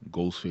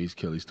Ghostface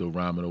Killah. He's still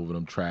rhyming over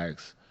them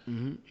tracks.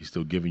 Mm-hmm. He's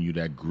still giving you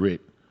that grit.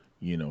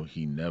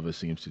 He never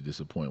seems to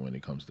disappoint when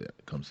it comes to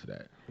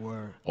that.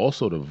 Word.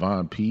 Also, the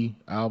Von P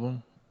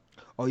album.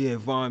 Oh yeah,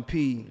 Von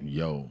P.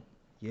 Yo.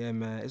 Yeah,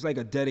 man. It's like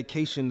a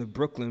dedication to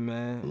Brooklyn,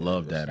 man.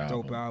 Love that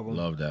album. Dope album.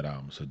 Love that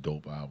album. It's a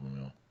dope album,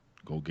 yo.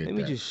 Go get that.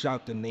 Let me just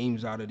shout the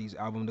names out of these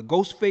albums. The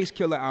Ghostface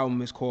Killah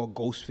album is called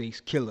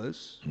Ghostface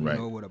Killers, right.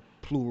 With a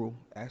plural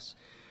S.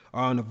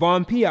 The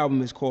Von P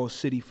album is called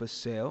City for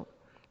Sale.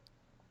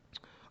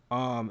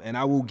 And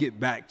I will get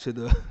back to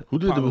the who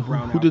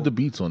did the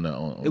beats on that?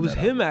 On it was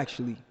that him album?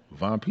 Actually.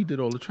 Von P did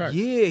all the tracks.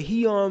 Yeah,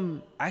 he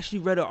actually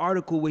read an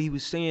article where he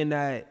was saying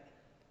that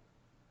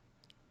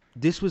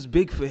this was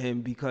big for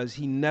him because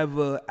he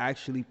never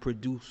actually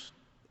produced.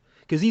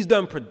 Because he's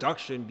done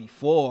production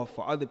before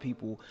for other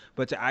people,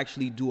 but to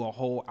actually do a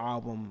whole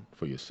album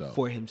for yourself,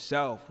 for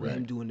himself, right.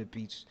 Him doing the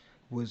beats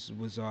was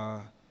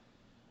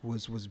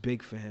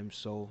big for him.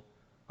 So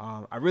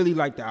I really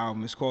like the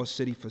album. It's called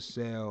City for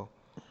Sale.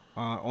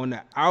 On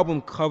the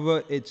album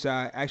cover, it's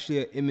actually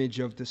an image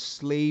of the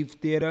Slave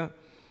Theater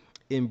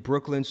in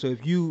Brooklyn. So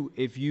if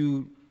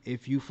you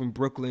from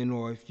Brooklyn,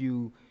 or if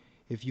you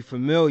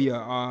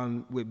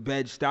familiar with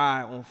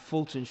Bed-Stuy on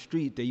Fulton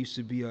Street, there used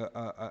to be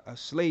a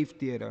slave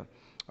theater.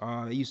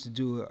 They used to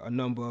do a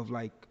number of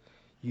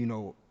you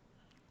know,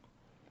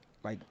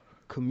 like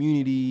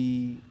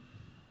community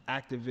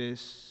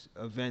activist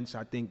events.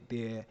 I think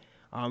there,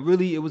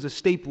 really, it was a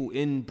staple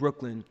in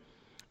Brooklyn,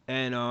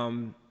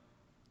 and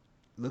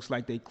looks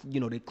like they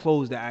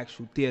closed the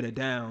actual theater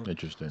down.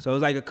 Interesting. So it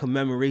was like a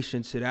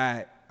commemoration to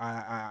that.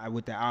 I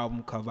with the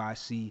album cover I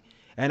see,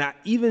 and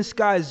even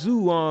Sky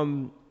Zoo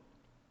on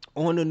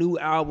the new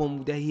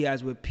album that he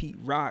has with Pete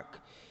Rock,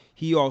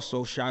 he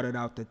also shouted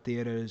out the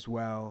theater as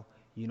well.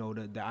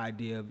 The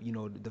idea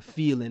of the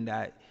feeling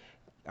that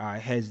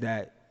heads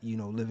that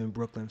live in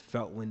Brooklyn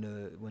felt when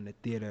the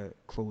theater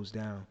closed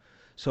down.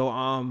 So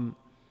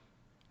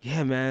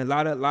yeah, man,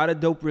 a lot of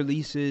dope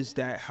releases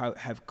that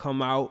have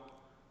come out.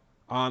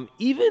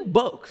 Even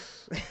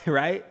books,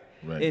 right?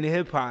 Right. In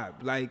hip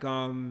hop, like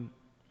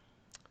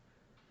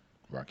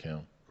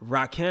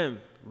Rakim,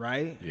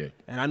 right? Yeah.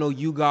 And I know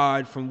You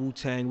God from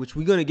Wu-Tang, which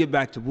we're gonna get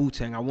back to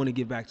Wu-Tang. I want to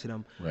get back to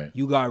them. Right.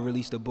 You God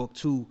released a book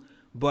too,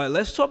 but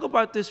let's talk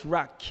about this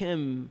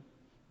Rakim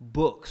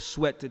book,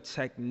 Sweat the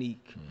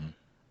Technique. Mm-hmm.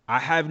 I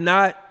have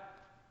not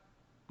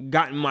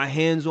gotten my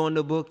hands on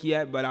the book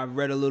yet, but I've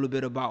read a little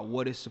bit about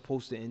what it's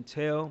supposed to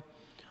entail.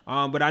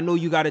 But I know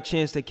you got a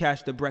chance to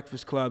catch the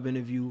Breakfast Club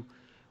interview.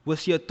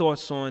 What's your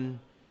thoughts on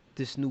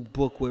this new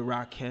book with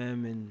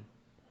Rakim and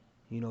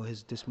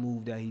this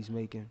move that he's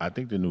making? I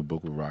think the new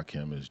book with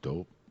Rakim is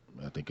dope.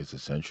 I think it's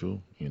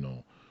essential.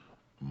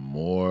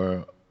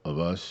 More of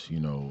us,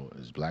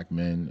 as black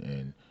men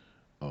and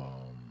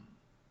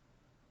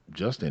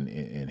just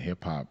in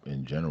hip hop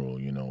in general,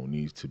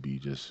 needs to be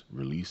just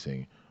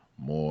releasing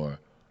more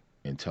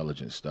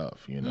intelligent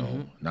stuff.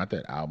 Not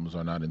that albums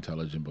are not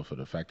intelligent, but for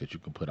the fact that you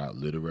can put out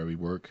literary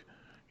work,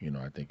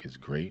 I think is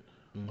great.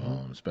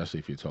 Especially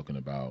if you're talking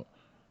about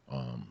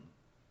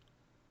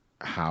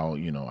how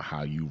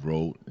you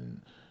wrote,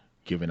 and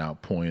giving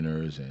out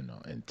pointers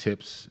and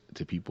tips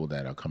to people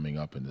that are coming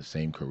up in the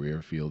same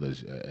career field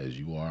as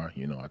you are.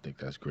 I think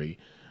that's great.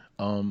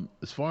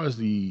 As far as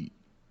the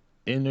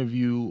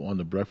interview on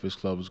the Breakfast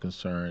Club is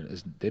concerned,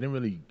 he didn't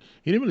really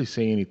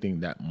say anything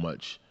that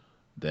much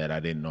that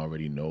I didn't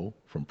already know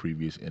from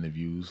previous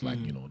interviews,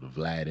 like the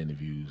Vlad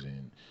interviews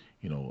and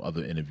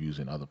other interviews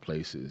in other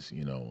places.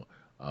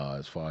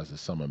 As far as the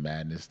Summer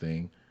Madness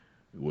thing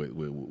with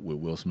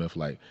Will Smith,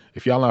 like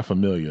if y'all not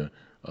familiar,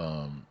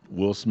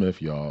 Will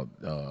Smith, y'all,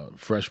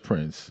 Fresh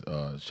Prince,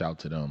 shout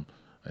to them,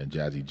 and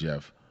Jazzy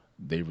Jeff,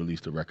 they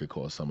released a record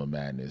called Summer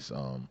Madness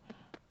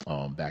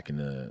back in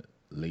the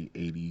late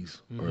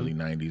 80s, early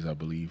 90s, I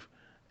believe.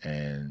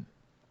 And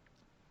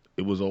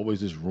it was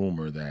always this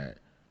rumor that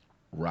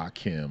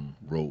Rakim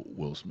wrote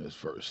Will Smith's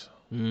verse.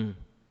 And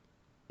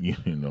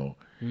Charlamagne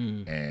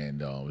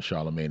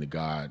the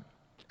God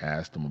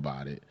asked him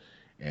about it,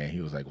 and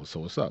he was like, well,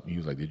 so what's up? He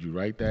was like, did you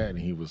write that? And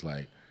he was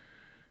like,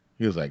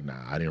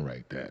 nah, I didn't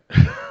write that.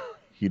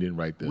 He didn't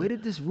write that. Where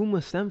did this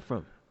rumor stem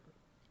from?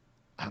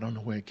 I don't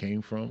know where it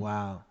came from.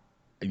 Wow.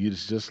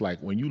 It's just like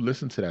when you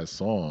listen to that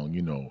song,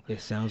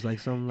 it sounds like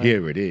something like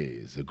here it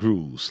is, a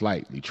groove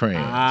slightly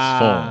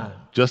transformed,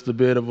 just a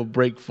bit of a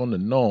break from the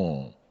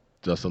norm,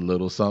 just a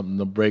little something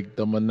to break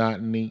the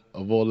monotony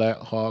of all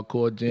that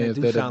hardcore jams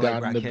that have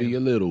gotten to be a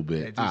little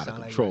bit out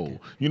of control.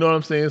 You know what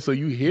I'm saying? So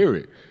you hear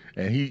it.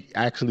 And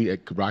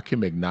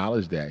Rakim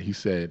acknowledged that. He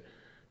said,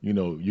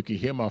 you can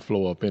hear my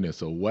flow up in it.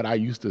 So what I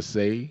used to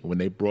say when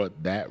they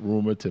brought that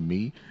rumor to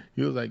me,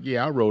 he was like,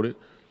 yeah, I wrote it.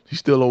 He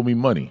still owe me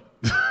money.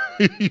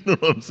 You know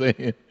what I'm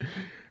saying?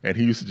 And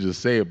he used to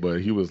just say it,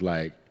 but he was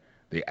like,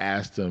 they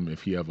asked him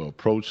if he ever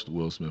approached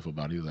Will Smith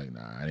about it. He was like,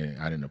 nah, I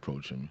didn't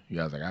approach him. He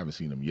was like, I haven't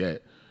seen him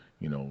yet,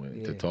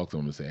 to talk to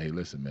him and say, hey,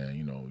 listen, man,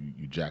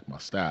 you jack my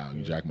style,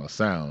 you jack my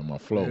sound, my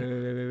flow,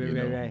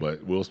 Right.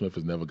 But Will Smith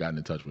has never gotten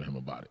in touch with him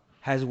about it.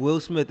 Has Will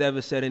Smith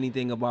ever said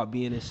anything about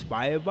being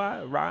inspired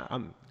by it?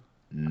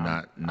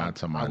 Not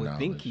to my knowledge. I would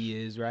think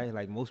he is, right?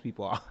 Like most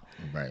people are.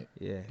 Right.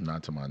 Yeah.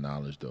 Not to my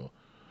knowledge, though.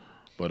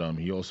 But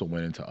he also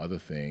went into other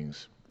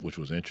things, which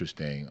was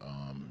interesting.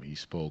 He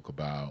spoke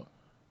about,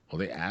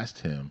 they asked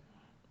him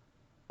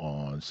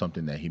on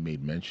something that he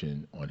made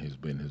mention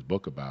in his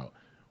book about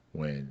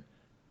when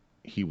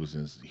he was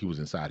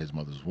inside his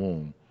mother's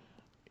womb.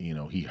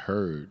 He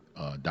heard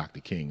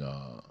Dr. King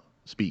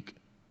speak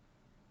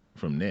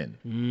from then.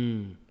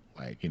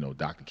 Like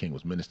Dr. King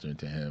was ministering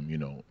to him,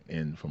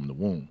 in from the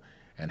womb,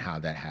 and how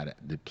that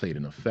played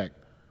an effect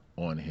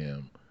on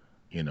him.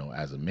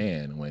 As a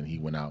man when he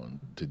went out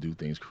to do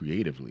things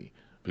creatively,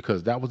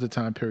 because that was the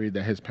time period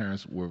that his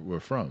parents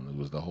were from. It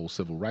was the whole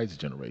civil rights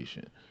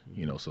generation,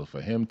 so for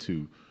him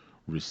to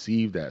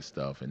receive that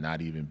stuff and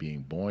not even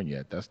being born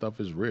yet, that stuff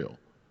is real.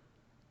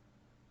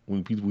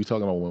 When we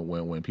talking about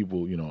when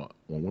people,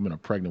 when women are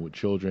pregnant with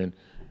children,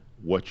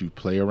 what you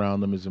play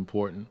around them is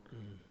important.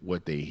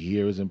 what they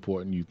hear is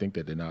important. You think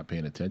that they're not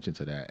paying attention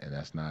to that, and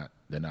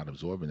they're not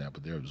absorbing that,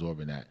 but they're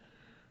absorbing that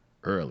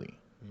early.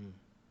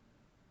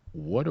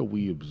 What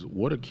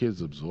are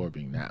kids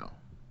absorbing now?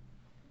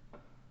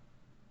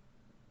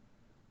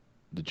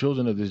 The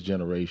children of this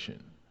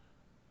generation,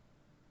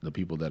 the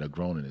people that are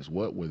grown in this,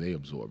 what were they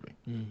absorbing?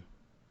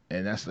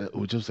 And that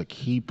was just a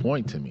key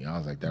point to me. I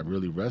was like, that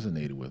really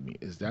resonated with me.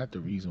 Is that the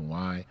reason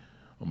why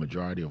a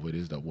majority of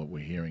what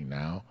we're hearing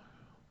now,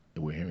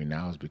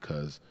 is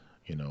because,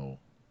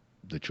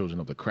 the children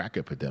of the crack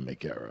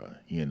epidemic era,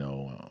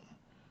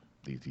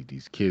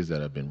 these kids that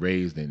have been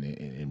raised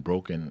in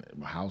broken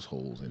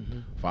households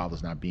and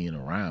fathers not being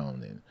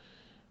around, and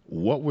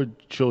what were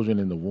children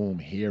in the womb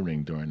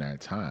hearing during that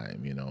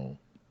time?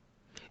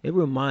 It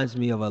reminds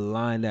me of a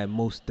line that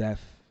Mos Def,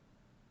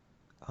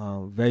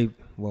 very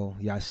well,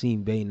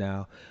 Yasin Bey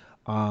now,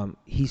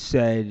 he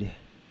said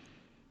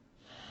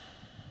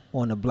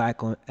on the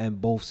Black on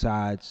Both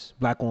Sides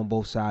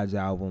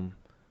album,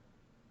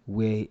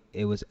 where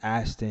it was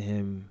asked to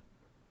him,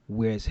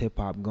 where's hip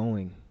hop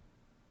going?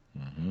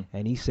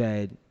 And he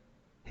said,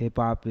 hip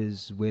hop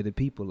is where the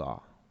people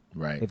are.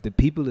 Right. If the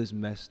people is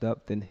messed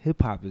up, then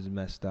hip hop is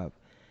messed up.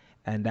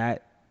 And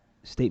that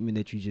statement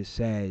that you just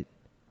said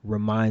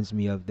reminds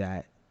me of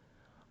that.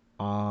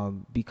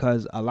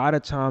 Because a lot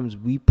of times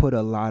we put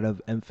a lot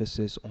of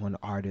emphasis on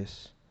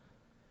artists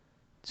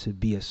to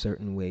be a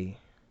certain way.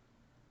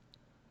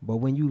 But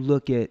when you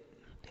look at,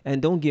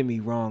 and don't get me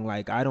wrong,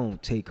 like I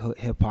don't take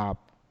hip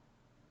hop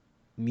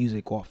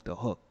music off the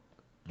hook.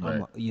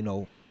 Right.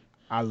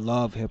 I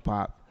love hip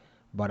hop,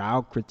 but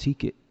I'll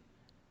critique it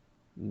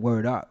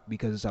word up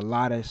because it's a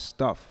lot of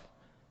stuff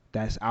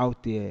that's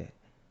out there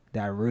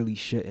that really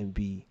shouldn't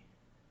be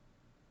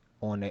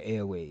on the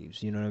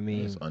airwaves. You know what I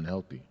mean? It's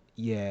unhealthy.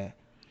 Yeah.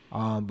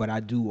 But I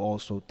do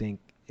also think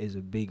is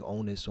a big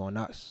onus on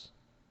us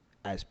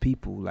as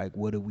people. Like,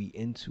 what are we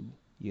into?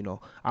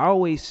 I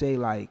always say,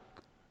 like,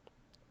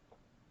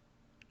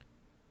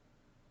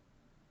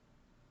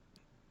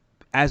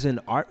 as an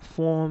art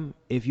form,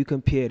 if you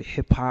compared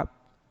hip hop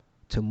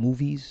to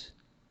movies,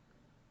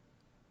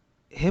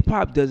 hip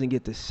hop doesn't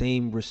get the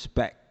same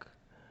respect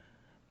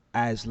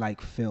as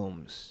like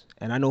films.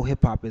 And I know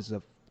hip hop is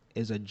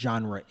a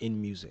genre in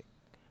music,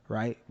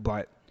 right?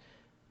 But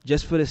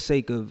just for the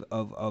sake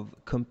of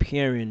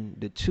comparing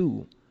the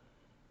two,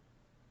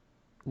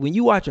 when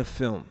you watch a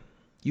film,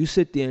 you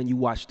sit there and you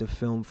watch the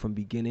film from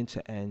beginning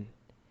to end,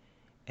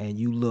 and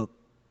you look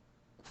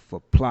for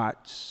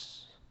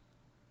plots.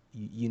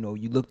 You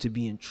look to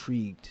be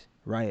intrigued,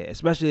 right?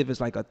 Especially if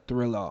it's like a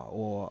thriller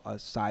or a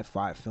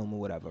sci-fi film or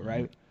whatever,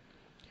 right?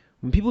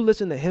 When people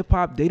listen to hip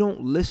hop, they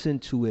don't listen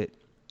to it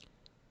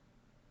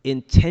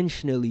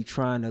intentionally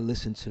trying to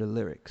listen to the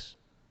lyrics.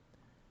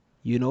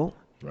 Right.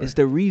 It's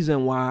the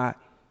reason why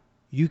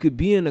you could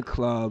be in a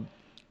club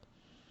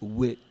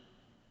with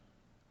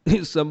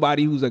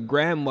somebody who's a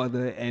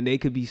grandmother and they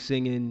could be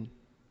singing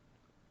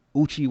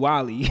Uchi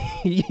Wally,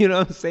 you know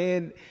what I'm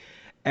saying?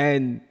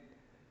 And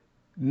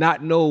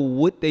not know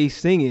what they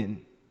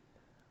singing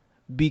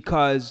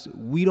because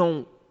we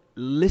don't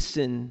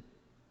listen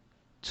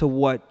to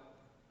what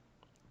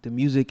the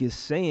music is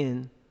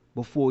saying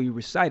before we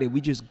recite it.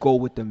 We just go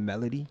with the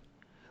melody.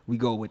 We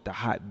go with the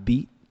hot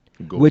beat,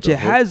 which it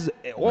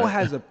all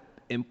has an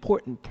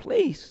important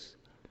place,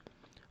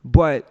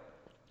 but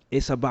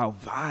it's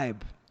about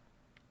vibe.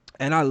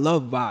 And I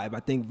love vibe. I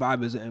think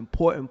vibe is an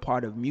important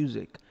part of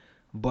music.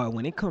 But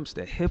when it comes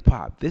to hip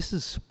hop, this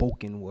is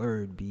spoken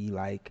word,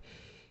 like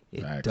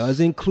it Facts. Does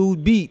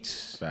include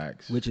beats,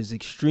 Facts. which is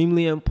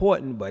extremely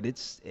important, but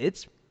it's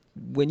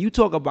when you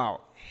talk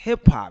about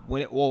hip hop,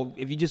 or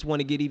if you just want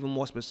to get even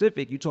more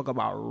specific, you talk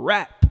about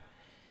rap,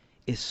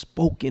 it's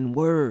spoken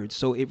word.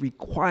 So it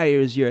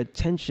requires your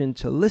attention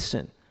to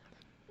listen.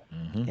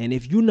 And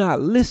if you're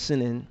not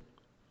listening,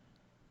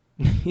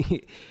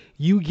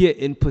 you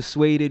getting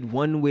persuaded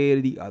one way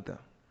or the other.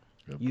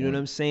 You know what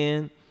I'm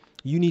saying?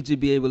 You need to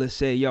be able to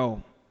say,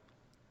 yo,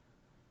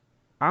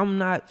 I'm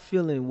not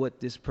feeling what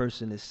this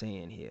person is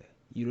saying here.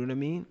 You know what I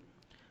mean?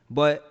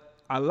 But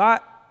a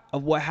lot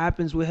of what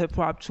happens with hip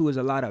hop too is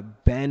a lot of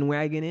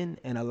bandwagoning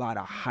and a lot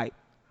of hype.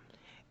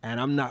 And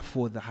I'm not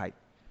for the hype.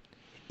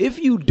 If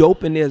you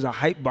dope and there's a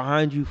hype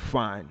behind you,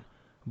 fine.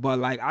 But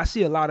like I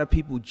see a lot of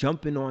people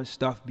jumping on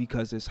stuff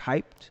because it's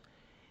hyped.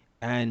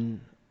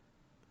 And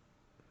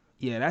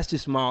yeah, that's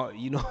just my,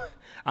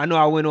 I know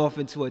I went off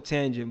into a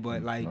tangent,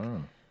 but like,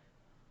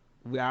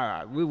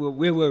 where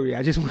were we?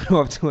 I just went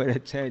off to a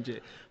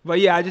tangent. But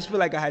yeah, I just feel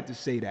like I had to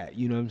say that.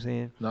 You know what I'm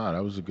saying? No,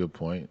 that was a good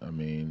point. I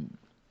mean,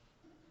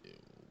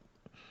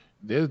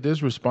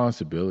 there's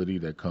responsibility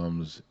that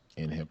comes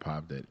in hip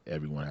hop that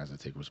everyone has to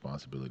take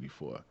responsibility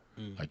for.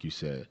 Like you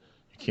said,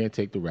 you can't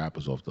take the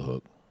rappers off the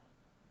hook.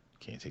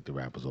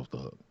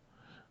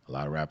 A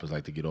lot of rappers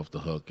like to get off the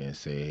hook and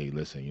say, hey,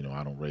 listen,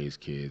 I don't raise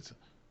kids.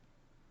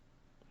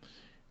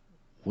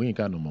 We ain't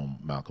got no more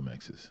Malcolm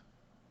X's.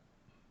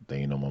 They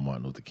ain't no more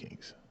Martin Luther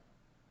Kings.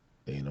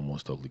 They ain't no more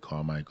Stokely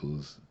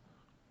Carmichaels.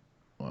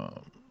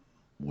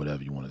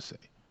 Whatever you want to say.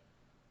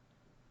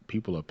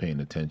 people are paying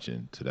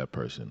attention to that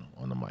person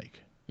on the mic.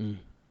 Mm.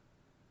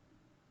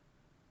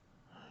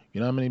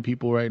 You know how many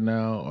people right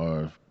now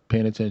are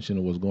paying attention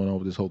to what's going on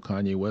with this whole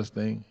Kanye West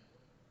thing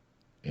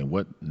and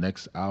what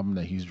next album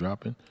that he's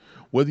dropping?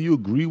 Whether you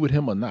agree with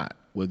him or not,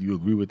 whether you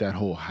agree with that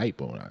whole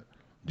hype or not,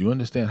 do you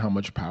understand how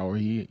much power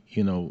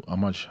how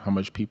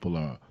much people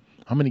are,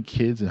 how many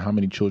kids and how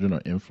many children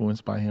are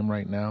influenced by him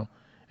right now,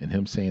 and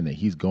him saying that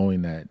he's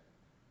going that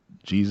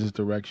Jesus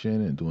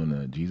direction and doing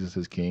a Jesus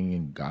is King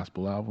and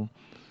gospel album?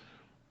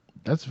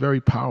 That's very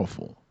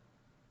powerful.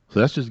 So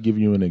that's just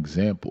giving you an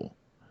example.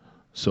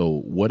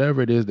 So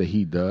whatever it is that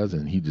he does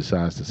and he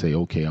decides to say,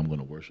 okay, I'm going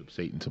to worship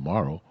Satan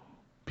tomorrow,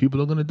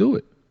 people are going to do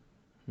it.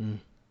 Mm.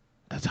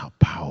 That's how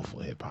powerful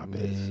hip-hop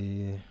is.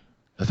 Yeah.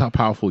 That's how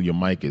powerful your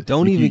mic is.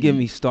 Don't even get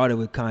me started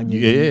with Kanye.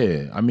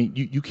 Yeah. I mean,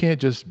 you can't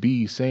just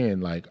be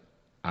saying, like,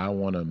 I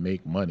want to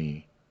make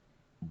money,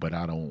 but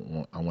I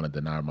want to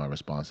deny my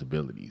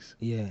responsibilities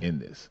in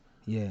this.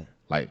 Yeah.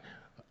 Like,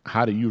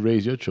 how do you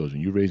raise your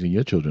children? You're raising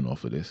your children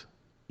off of this,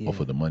 off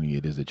of the money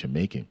it is that you're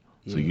making.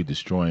 So you're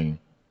destroying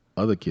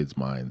other kids'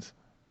 minds,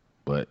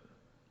 but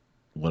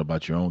what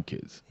about your own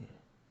kids?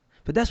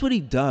 But that's what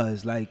he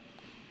does. Like,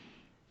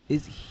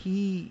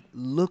 he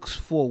looks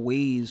for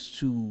ways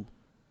to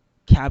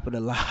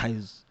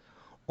capitalize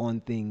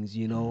on things,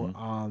 you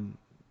know,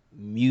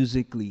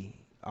 musically,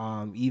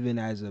 even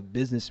as a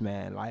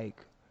businessman. Like,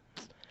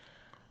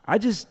 I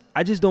just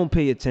don't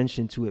pay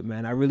attention to it,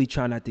 man. I really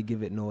try not to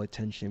give it no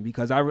attention,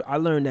 because I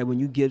learned that when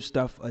you give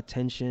stuff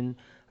attention,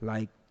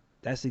 like,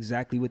 that's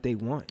exactly what they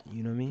want.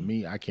 You know what I mean?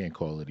 Me, I can't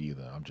call it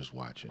either. I'm just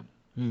watching.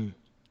 I'm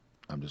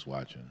just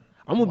watching.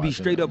 I'm gonna be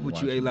straight up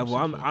with you, A-Level.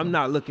 I'm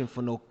not looking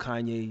for no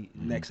Kanye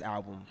next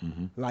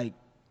album. Like,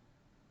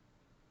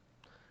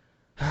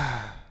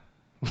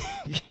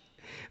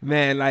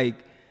 man,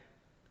 like,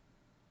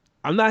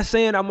 I'm not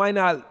saying I might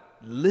not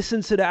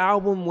listen to the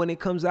album when it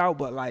comes out,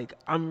 but like,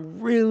 I'm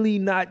really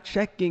not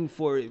checking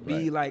for it.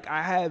 Like,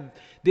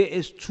 there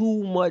is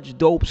too much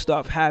dope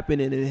stuff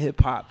happening in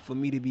hip hop for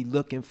me to be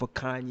looking for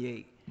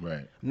Kanye.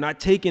 Right. I'm not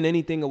taking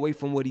anything away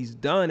from what he's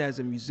done as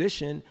a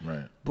musician.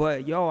 Right.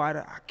 But yo, I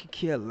could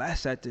care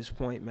less at this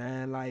point,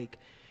 man. Like,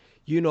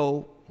 you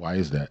know. Why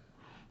is that?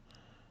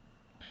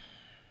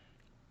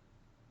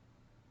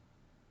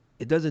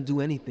 It doesn't do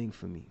anything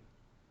for me.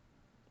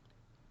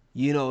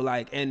 You know,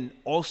 like, and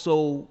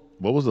also.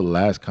 What was the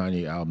last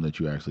Kanye album that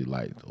you actually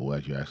liked, or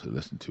that you actually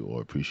listened to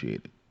or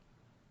appreciated?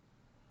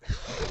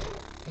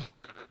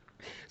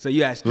 So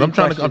you asked. I'm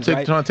trying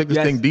to take this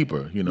thing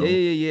deeper. You know.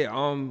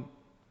 Yeah.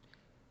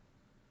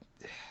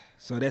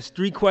 So that's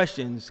 3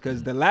 questions,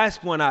 because the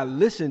last one I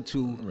listened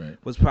to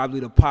was probably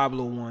the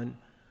Pablo one.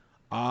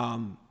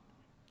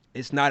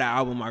 It's not an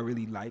album I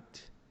really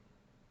liked.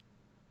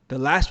 The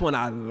last one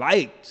I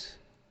liked,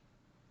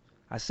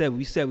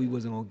 we said we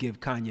wasn't gonna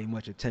give Kanye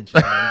much attention.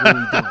 Like, what are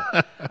we doing?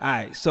 All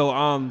right. So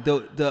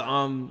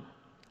the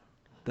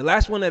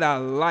last one that I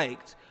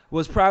liked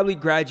was probably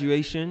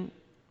Graduation.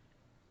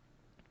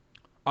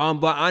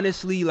 But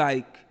honestly,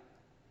 like,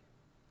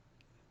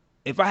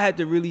 if I had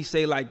to really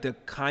say, like, the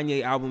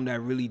Kanye album that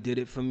really did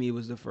it for me, it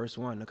was the first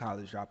one, the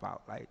College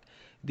Dropout. Like,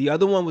 the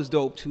other one was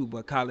dope too,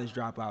 but College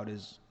Dropout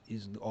is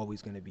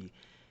always gonna be.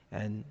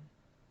 And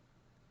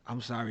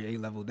I'm sorry,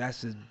 A-Level,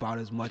 that's about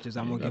as much as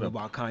I'm gonna give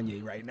about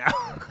Kanye right now.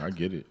 I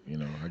get it,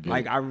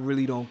 Like, I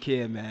really don't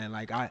care, man.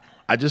 Like, I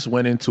just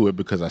went into it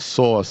because I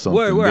saw something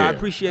word, there. I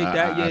appreciate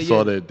that. I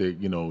saw that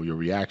your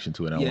reaction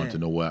to it. And I wanted to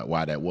know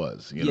why that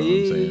was. You know what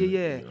I'm saying?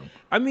 Yeah. You know?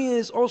 I mean,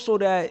 it's also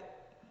that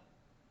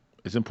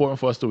it's important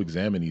for us to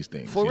examine these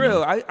things. For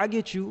real, I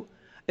get you.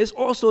 It's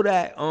also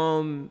that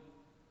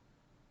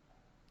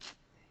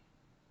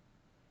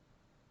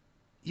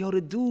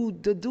the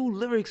dude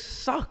lyrics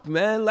suck,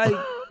 man. Like,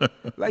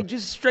 like,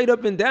 just straight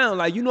up and down.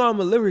 Like, you know, I'm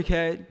a lyric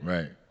head.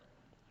 Right.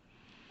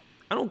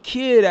 I don't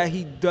care that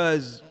he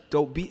does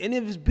dope beat, and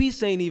if his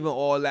beats ain't even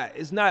all that,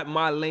 it's not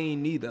my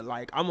lane neither.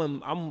 Like,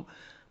 I'm.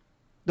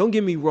 Don't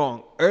get me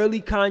wrong. Early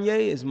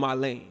Kanye is my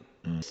lane.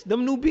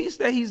 Them new beats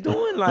that he's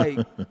doing, like,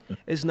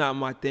 it's not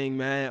my thing,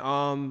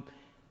 man.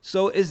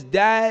 So it's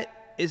that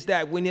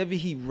whenever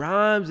he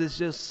rhymes, it's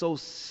just so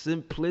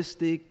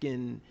simplistic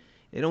and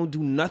it don't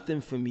do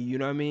nothing for me. You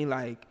know what I mean?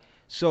 Like,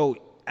 so,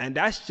 and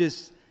that's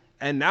just,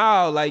 and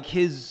now, like,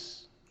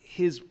 his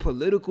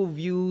political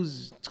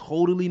views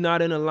totally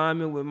not in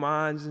alignment with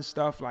mine and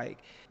stuff. Like,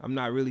 I'm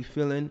not really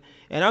feeling,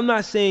 and I'm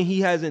not saying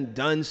he hasn't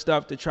done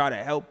stuff to try to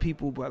help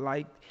people, but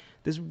like,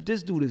 this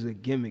dude is a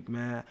gimmick,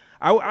 man.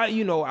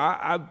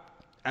 I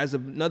as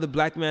another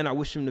black man, I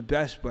wish him the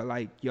best, but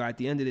like, yo, at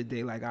the end of the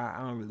day, like, I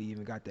don't really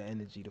even got the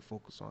energy to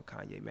focus on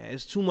Kanye, man.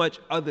 It's too much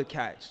other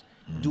cats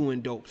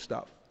doing dope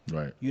stuff.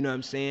 Right. You know what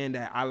I'm saying?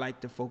 That I like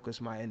to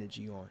focus my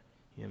energy on.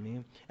 You know what I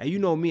mean? And you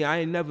know me, I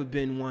ain't never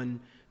been one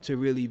to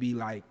really be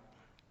like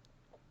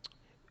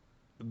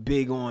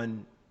big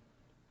on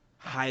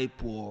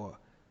hype or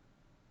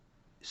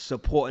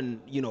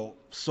supporting,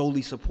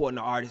 solely supporting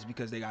the artist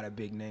because they got a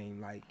big name.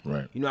 Like,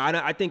 right.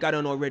 I think I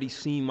done already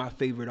seen my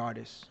favorite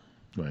artists.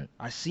 Right.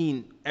 I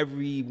seen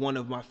every one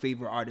of my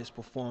favorite artists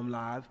perform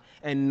live,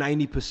 and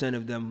 90%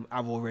 of them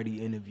I've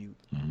already interviewed.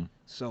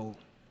 So,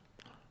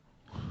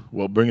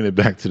 Well, bringing it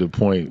back to the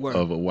point word.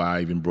 of why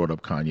I even brought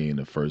up Kanye in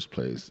the first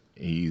place,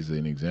 he's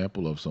an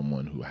example of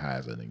someone who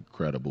has an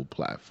incredible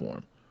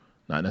platform.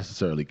 Not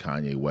necessarily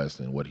Kanye West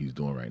and what he's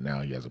doing right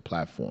now. He has a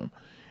platform.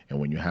 And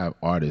when you have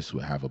artists who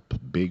have a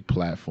big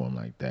platform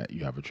like that,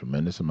 you have a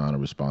tremendous amount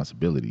of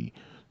responsibility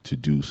to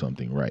do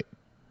something right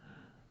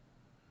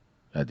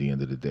at the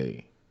end of the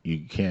day. You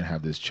can't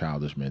have this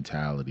childish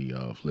mentality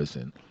of,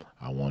 listen,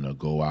 I want to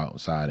go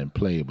outside and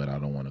play, but I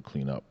don't want to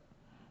clean up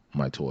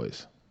my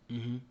toys.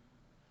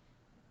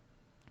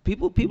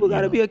 People You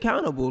got to know? be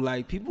accountable.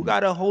 Like, people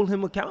got to hold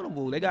him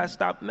accountable. They got to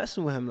stop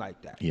messing with him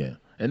like that. Yeah,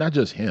 and not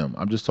just him.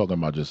 I'm just talking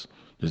about just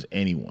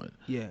anyone.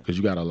 Yeah. Because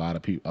you got a lot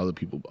of other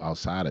people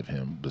outside of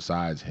him,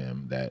 besides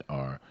him, that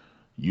are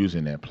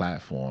using their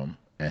platform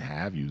and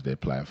have used their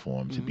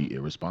platform to be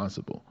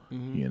irresponsible.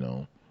 You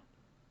know,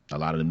 a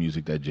lot of the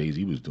music that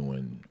Jay-Z was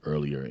doing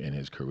earlier in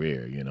his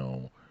career, you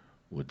know,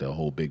 with the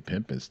whole Big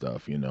Pimpin'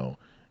 stuff, you know,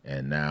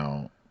 and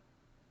now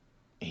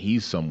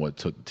he's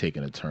somewhat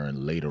taking a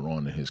turn later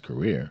on in his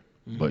career.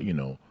 But you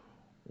know,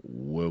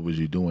 where was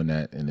you doing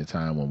that in the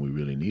time when we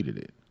really needed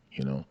it?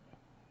 You know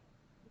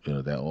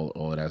that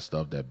all of that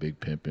stuff, that Big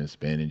Pimpin',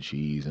 Spin and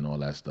Cheese, and all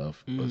that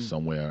stuff was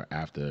somewhere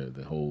after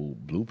the whole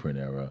Blueprint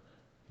era,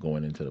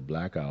 going into the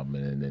Black Album,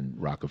 and then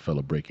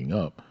Rockefeller breaking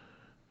up.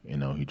 You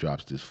know, he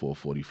drops this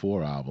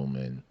 444 album,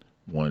 and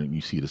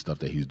you see the stuff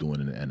that he's doing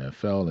in the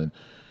NFL, and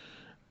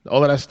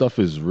all of that stuff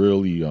is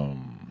really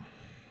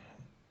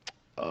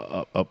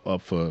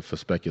up for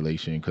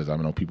speculation, because I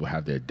know people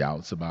have their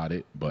doubts about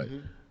it, but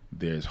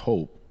there's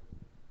hope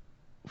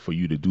for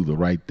you to do the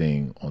right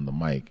thing on the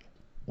mic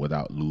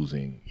without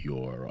losing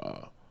your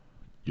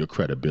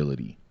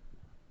credibility.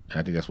 And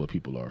I think that's what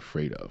people are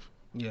afraid of.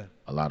 Yeah.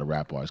 A lot of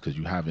rap artists, because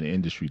you have an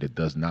industry that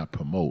does not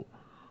promote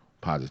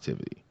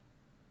positivity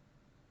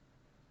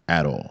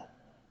at all.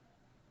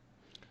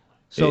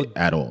 So,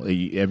 At all.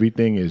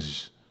 Everything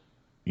is,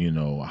 you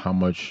know, how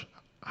much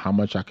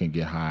I can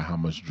get high, how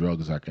much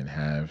drugs I can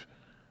have,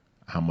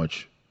 how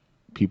much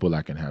people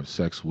I can have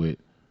sex with.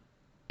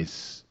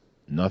 It's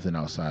nothing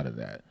outside of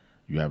that.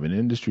 You have an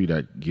industry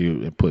that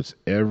it puts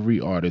every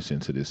artist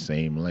into the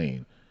same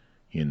lane,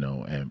 you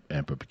know, and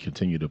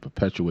continue to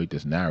perpetuate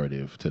this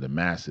narrative to the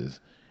masses,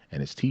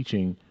 and it's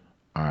teaching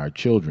our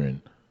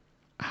children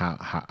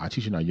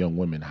teaching our young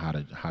women how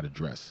to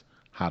dress,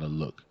 how to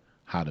look,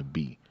 how to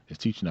be. It's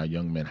teaching our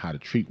young men how to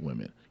treat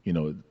women. You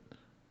know,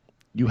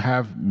 you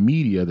have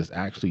media that's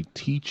actually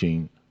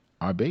teaching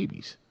our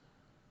babies.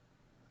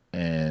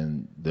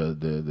 And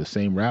the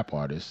same rap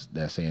artists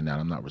that's saying that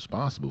I'm not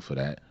responsible for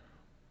that,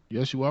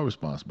 yes, you are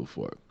responsible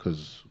for it.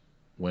 Because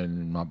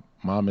when my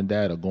mom and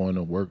dad are going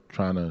to work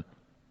trying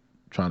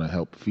to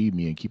help feed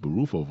me and keep a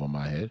roof over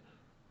my head,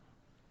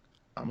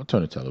 I'm gonna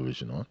turn the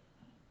television on.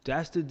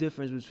 that's the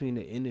difference between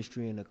the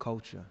industry and the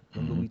culture.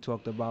 Remember we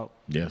talked about,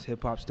 Yeah. is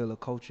hip hop still a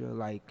culture?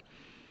 Like,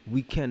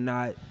 we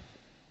cannot.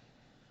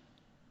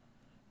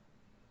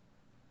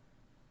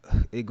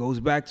 It goes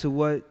back to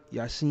what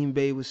Yasin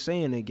Bey was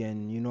saying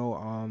again. You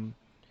know,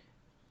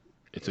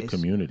 It's a it's-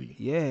 community.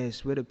 yeah,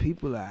 it's where the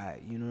people are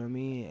at. You know what I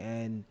mean?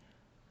 And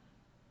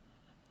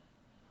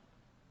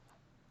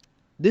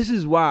this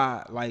is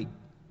why, like,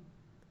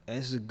 and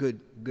this is a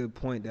good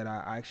point that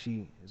I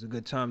actually, it's a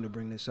good time to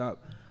bring this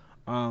up.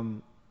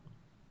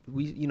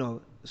 We, you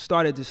know,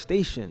 started the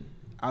station,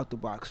 Out the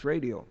Box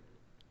Radio,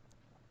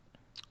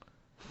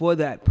 for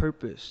that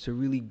purpose, to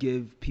really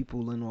give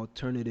people an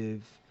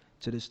alternative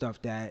to the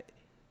stuff that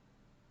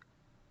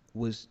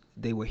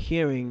they were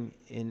hearing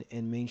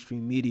in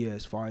mainstream media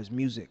as far as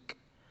music.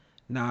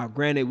 Now,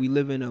 granted, we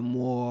live in a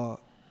more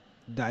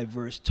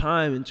diverse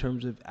time in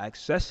terms of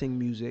accessing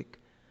music,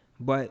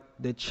 but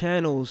the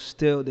channels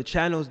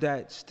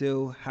that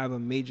still have a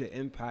major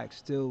impact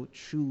still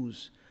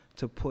choose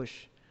to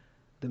push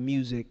the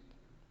music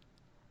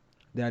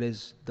that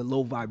is the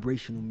low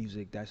vibrational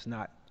music that's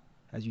not,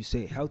 as you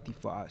say, healthy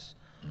for us.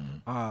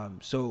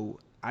 So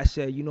I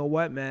said, you know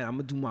what, man, I'm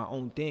gonna do my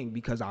own thing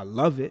because I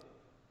love it.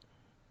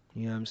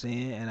 You know what I'm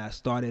saying? And I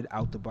started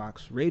Out the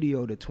Box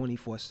Radio, the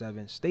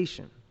 24/7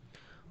 station.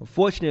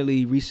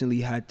 Unfortunately,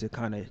 recently had to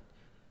kind of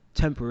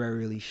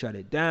temporarily shut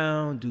it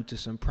down due to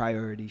some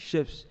priority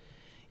shifts,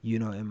 you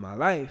know, in my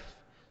life.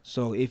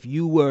 So if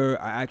you were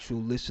an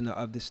actual listener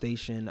of the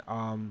station,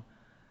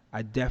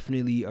 I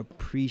definitely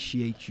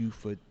appreciate you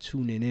for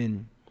tuning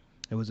in.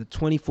 It was a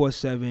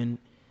 24/7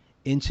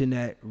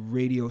 internet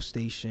radio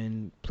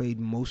station, played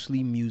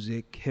mostly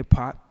music, hip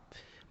hop,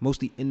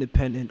 mostly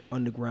independent,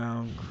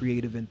 underground,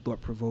 creative, and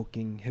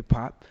thought-provoking hip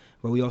hop.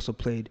 But we also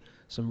played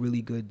some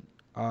really good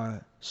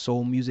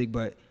soul music,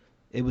 but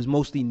it was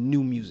mostly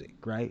new music,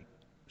 right?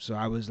 So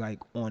I was like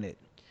on it.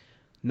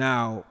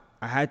 Now,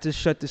 I had to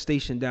shut the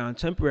station down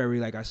temporarily,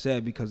 like I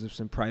said, because of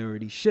some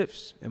priority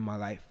shifts in my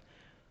life.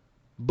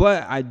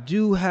 But we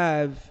do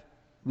have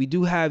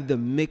the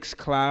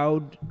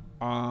Mixcloud.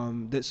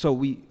 So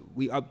we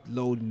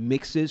upload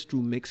mixes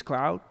through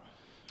Mixcloud.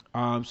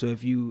 So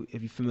if you're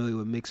familiar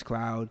with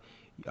Mixcloud,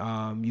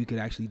 you could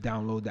actually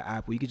download the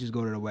app, or you could just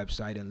go to the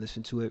website and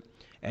listen to it.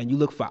 And you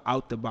look for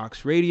Out the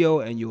Box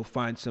Radio, and you'll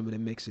find some of the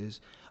mixes.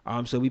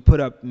 So we put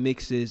up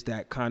mixes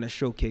that kind of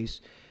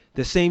showcase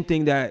the same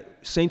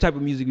type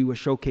of music we were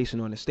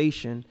showcasing on the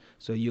station.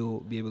 So you'll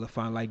be able to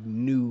find like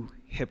new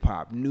hip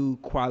hop, new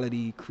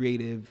quality,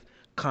 creative,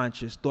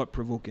 conscious,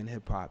 thought-provoking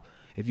hip hop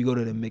if you go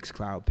to the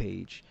Mixcloud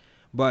page.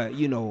 But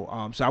so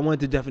I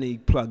wanted to definitely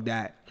plug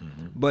that.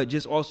 But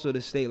just also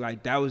to state,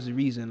 like, that was the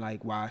reason,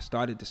 like, why I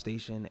started the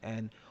station,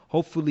 and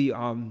hopefully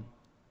I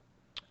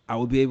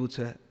will be able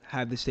to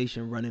have the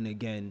station running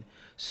again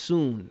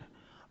soon,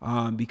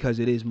 because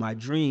it is my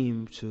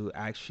dream to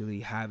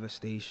actually have a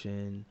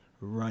station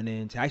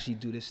running, to actually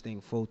do this thing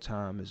full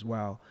time as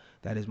well.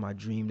 That is my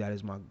dream. That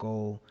is my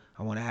goal.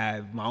 I want to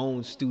have my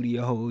own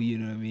studio. You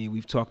know what I mean?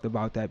 We've talked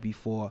about that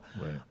before.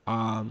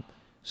 Right.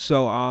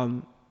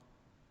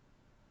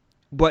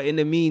 But in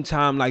the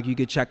meantime, like, you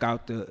could check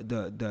out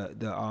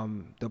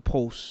the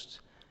posts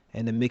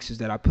and the mixes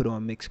that I put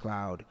on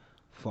Mixcloud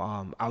for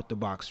Out the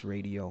Box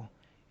Radio.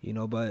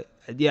 But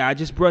yeah, I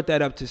just brought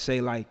that up to say,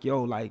 like,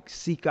 yo, like,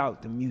 seek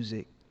out the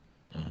music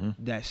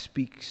that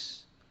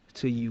speaks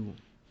to you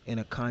in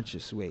a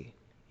conscious way.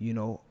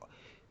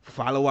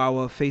 Follow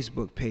our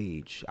Facebook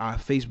page, our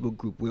Facebook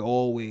group. We're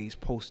always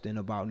posting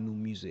about new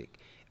music.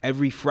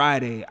 Every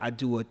Friday, I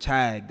do a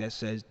tag that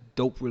says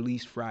Dope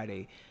Release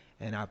Friday,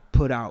 and I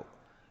put out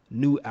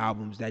new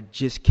albums that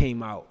just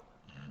came out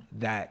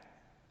that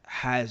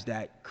has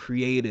that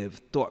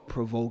creative,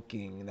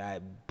 thought-provoking,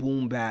 that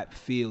boom bap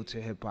feel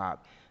to hip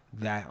hop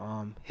that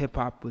hip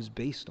hop was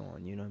based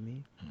on. You know what I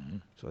mean?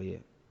 So yeah.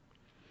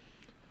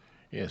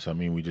 Yes, I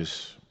mean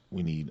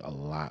we need a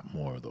lot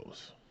more of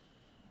those.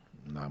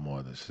 Not more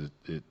of this.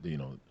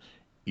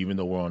 Even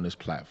though we're on this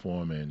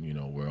platform and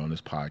we're on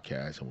this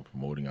podcast and we're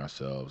promoting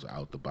ourselves,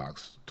 out the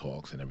box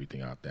talks and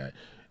everything out that,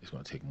 it's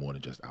gonna take more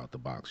than just out the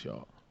box,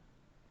 y'all.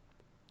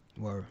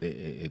 Word.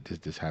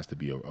 This has to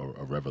be a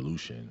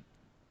revolution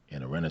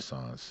and a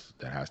renaissance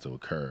that has to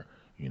occur,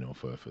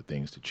 for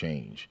things to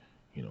change.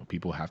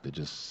 People have to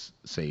just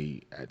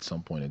say at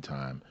some point in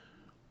time,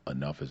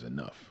 enough is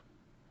enough.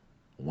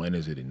 When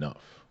is it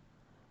enough?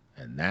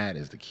 And that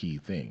is the key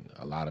thing.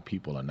 A lot of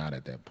people are not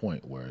at that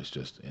point where it's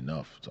just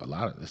enough. So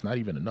it's not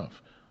even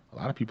enough. A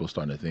lot of people are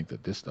starting to think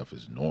that this stuff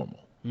is normal.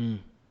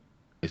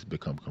 It's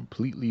become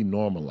completely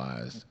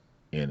normalized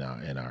in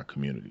our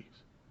communities.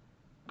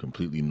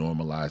 Completely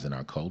normalized in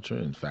our culture.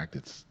 In fact,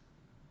 it's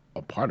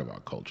a part of our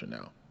culture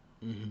now.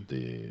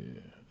 The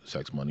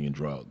sex, money, and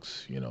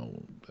drugs.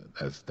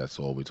 That's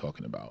all we're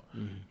talking about.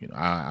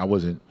 I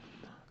wasn't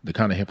the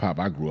kind of hip hop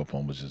I grew up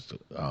on was just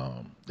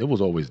it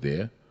was always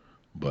there,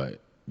 but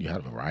you had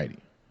a variety.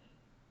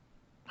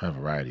 Had a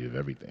variety of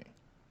everything.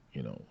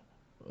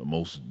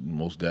 Most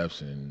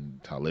Defs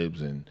and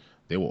Talibs, and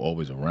they were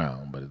always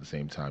around, but at the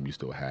same time, you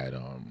still had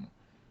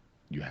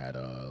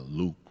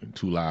Luke and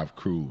Two Live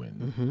Crew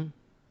and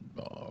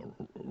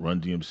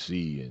Run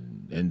DMC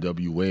and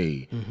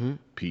NWA,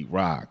 Pete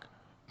Rock.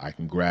 I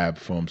can grab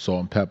from Salt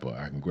and Pepper.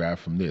 I can grab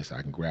from this.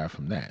 I can grab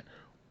from that.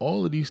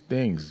 All of these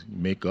things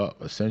make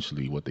up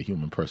essentially what the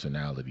human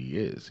personality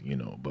is,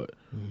 But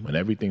when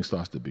everything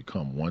starts to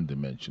become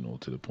one-dimensional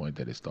to the point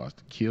that it starts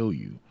to kill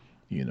you,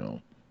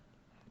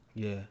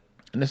 Yeah.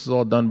 And this is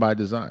all done by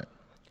design.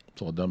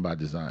 It's all done by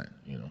design,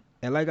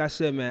 And like I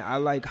said, man, I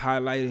like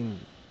highlighting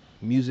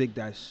music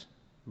that's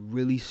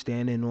really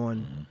standing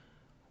on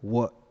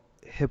what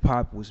hip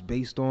hop was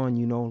based on,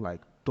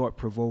 like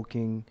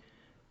thought-provoking,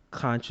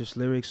 conscious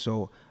lyrics.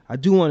 So I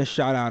do want to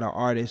shout out an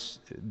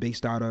artist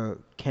based out of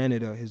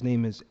Canada. His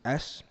name is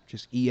S,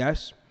 just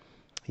ES.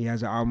 He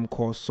has an album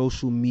called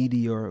Social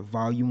Media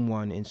Volume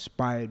 1,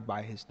 inspired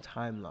by his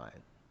timeline.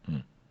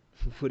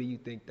 What do you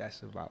think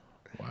that's about?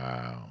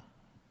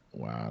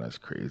 Wow, that's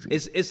crazy.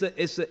 It's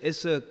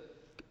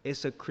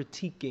a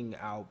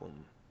critiquing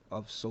album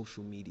of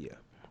social media.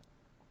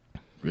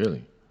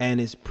 Really? And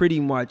it's pretty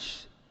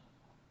much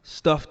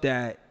stuff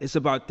that it's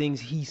about things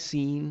he's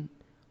seen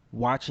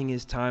watching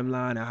his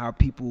timeline and how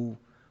people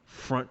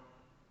front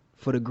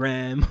for the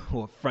gram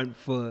or front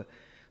for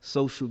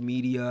social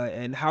media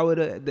and how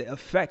the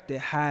effect it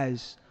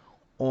has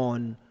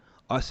on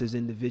us as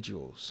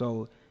individuals.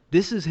 So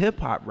this is hip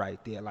hop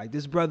right there. Like,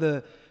 this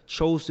brother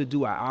chose to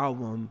do an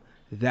album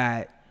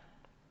that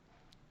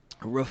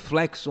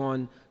reflects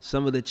on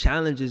some of the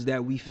challenges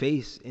that we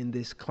face in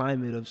this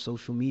climate of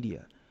social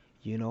media,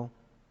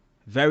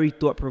 Very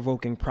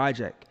thought-provoking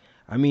project.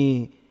 I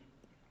mean,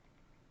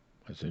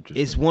 that's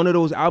interesting. It's one of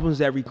those albums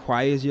that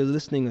requires your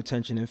listening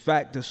attention. In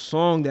fact, the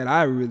song that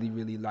I really,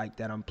 really like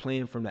that I'm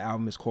playing from the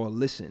album is called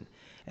Listen.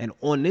 And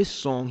on this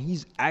song,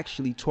 he's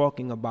actually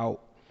talking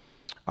about,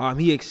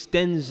 he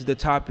extends the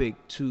topic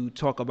to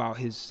talk about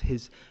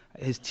his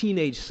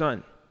teenage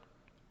son.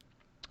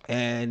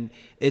 And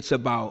it's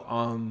about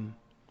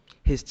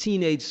his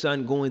teenage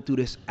son going through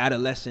this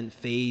adolescent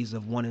phase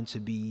of wanting to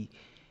be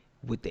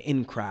with the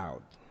in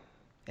crowd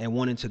and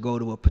wanting to go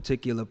to a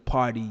particular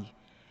party,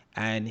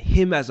 and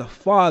him as a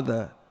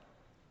father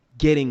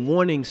getting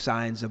warning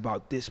signs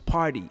about this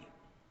party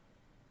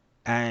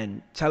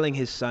and telling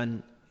his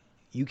son,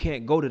 you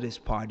can't go to this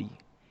party.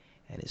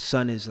 And his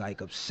son is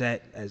like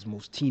upset, as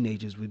most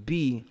teenagers would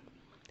be.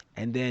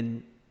 And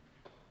then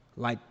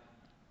like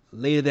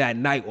later that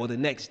night or the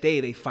next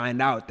day, they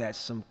find out that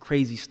some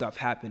crazy stuff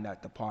happened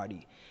at the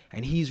party.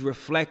 And he's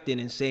reflecting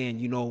and saying,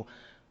 you know,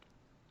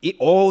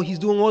 he's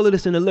doing all of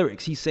this in the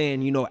lyrics. He's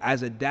saying, you know,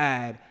 as a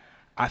dad,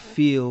 I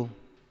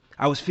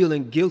was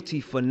feeling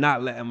guilty for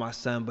not letting my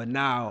son, but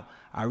now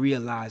I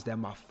realize that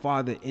my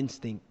father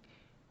instinct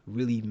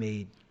really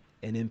made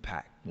an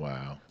impact.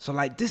 Wow. So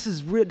like this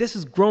is real, this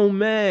is grown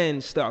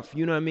man stuff,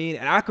 you know what I mean?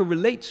 And I could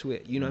relate to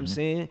it, you know what I'm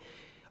saying?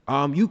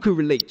 You could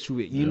relate to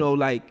it, you know,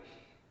 like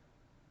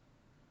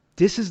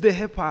this is the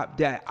hip hop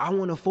that I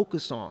want to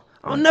focus on.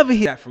 I'll never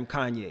hear that from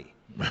Kanye.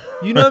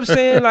 You know what I'm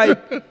saying?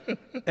 Like,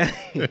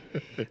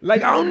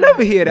 like I'll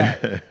never hear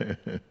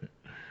that.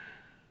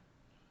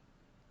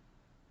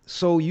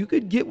 So you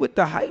could get with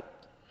the hype,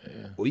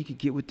 or you could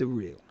get with the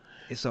real.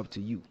 It's up to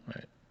you.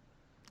 Right.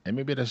 And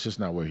maybe that's just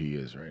not where he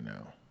is right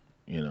now.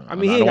 You know, I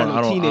mean, he ain't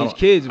got no teenage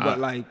kids, but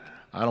like,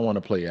 I don't want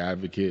to play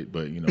advocate,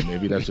 but you know,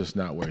 maybe that's just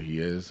not where he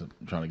is. I'm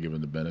trying to give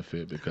him the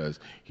benefit because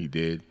he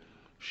did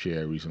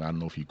share recently. I don't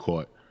know if you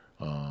caught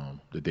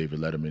the David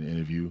Letterman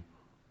interview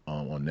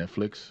on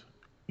Netflix.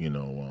 You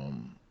know,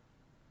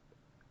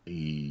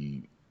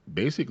 he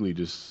basically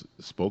just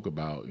spoke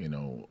about, you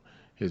know,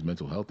 his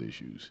mental health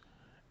issues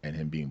and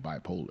him being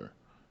bipolar,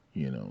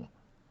 you know.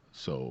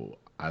 So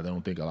I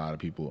don't think a lot of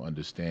people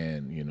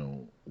understand, you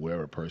know,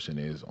 where a person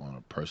is on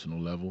a personal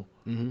level,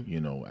 you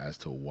know, as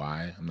to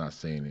why. I'm not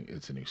saying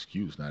it's an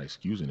excuse, not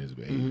excusing his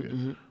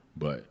behavior,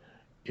 but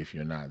if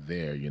you're not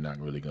there, you're not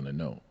really going to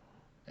know.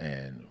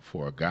 And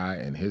for a guy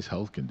in his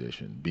health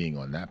condition, being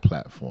on that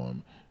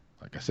platform,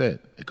 like I said,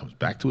 it comes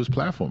back to his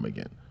platform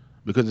again.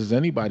 Because there's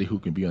anybody who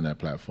can be on that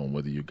platform,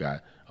 whether you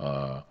got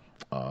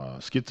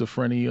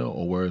schizophrenia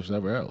or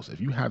wherever else. If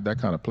you have that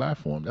kind of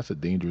platform, that's a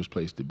dangerous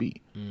place to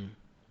be.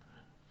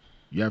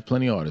 You have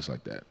plenty of artists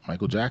like that.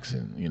 Michael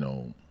Jackson, you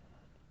know,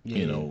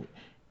 you know,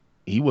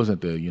 he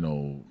wasn't the, you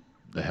know,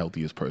 the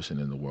healthiest person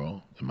in the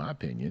world, in my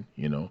opinion.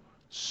 You know,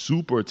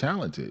 super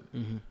talented,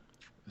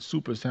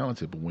 super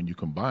talented. But when you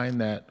combine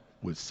that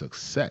with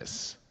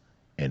success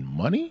and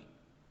money.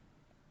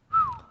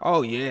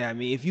 Oh yeah, I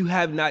mean, if you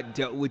have not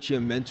dealt with your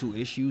mental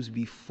issues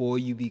before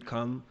you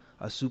become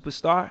a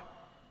superstar,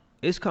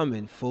 it's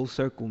coming full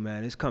circle,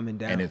 man. It's coming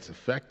down. And it's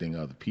affecting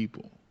other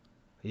people.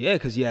 Yeah,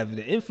 because you have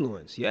the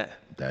influence,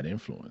 That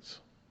influence.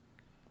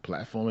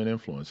 Platform and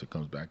influence, it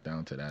comes back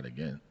down to that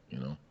again, you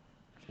know?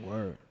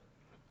 Word.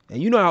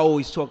 And you know I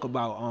always talk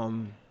about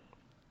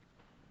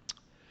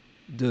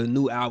the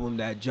new album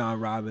that John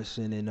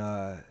Robinson and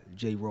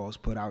Jay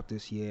Rawls put out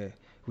this year,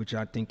 which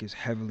I think is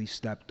heavily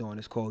stepped on.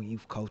 It's called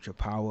Youth Culture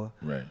Power.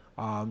 Right.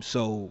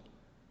 So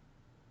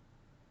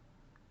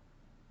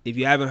if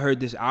you haven't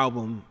heard this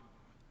album,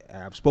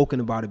 I've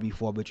spoken about it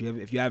before, but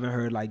if you haven't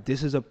heard, like,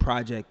 this is a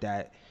project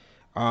that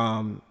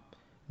John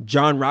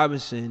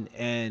Robinson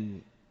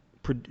and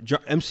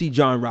MC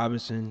John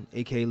Robinson,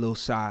 aka Lil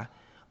Psy,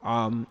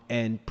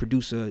 and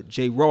producer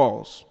Jay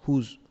Rawls,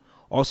 who's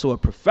also a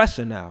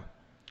professor now,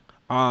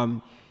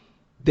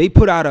 they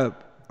put out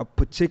a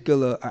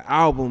particular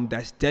album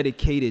that's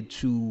dedicated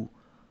to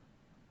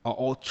an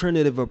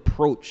alternative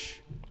approach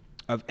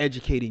of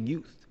educating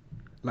youth,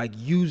 like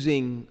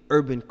using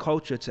urban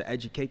culture to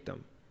educate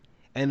them.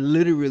 And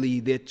literally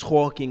they're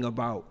talking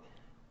about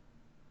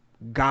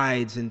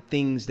guides and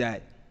things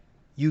that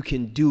you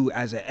can do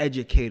as an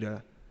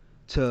educator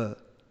to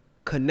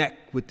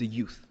connect with the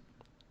youth.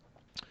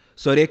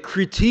 So they're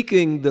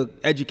critiquing the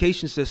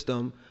education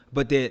system,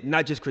 but they're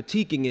not just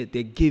critiquing it,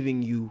 they're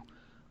giving you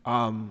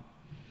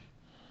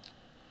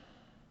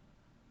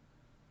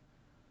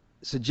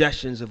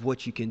suggestions of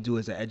what you can do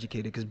as an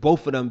educator, because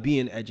both of them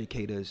being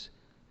educators,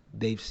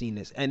 they've seen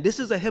this. And this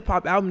is a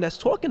hip-hop album that's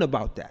talking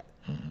about that.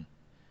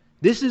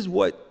 This is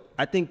what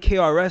I think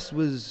KRS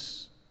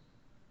was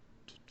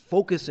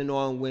focusing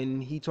on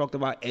when he talked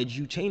about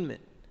edutainment.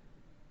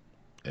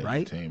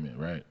 Edutainment,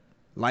 right?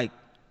 Like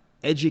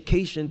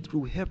education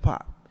through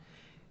hip-hop.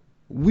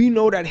 We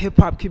know that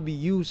hip-hop can be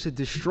used to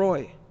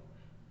destroy,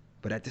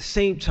 but at the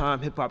same time,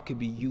 hip-hop can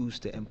be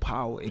used to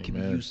empower. It can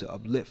be used to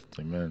uplift.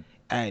 Amen.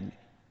 And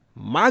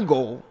my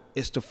goal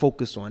is to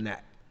focus on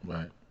that.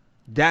 Right.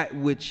 That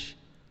which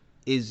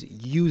is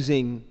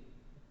using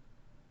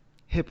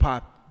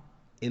hip-hop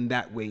in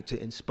that way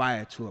to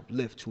inspire, to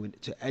uplift,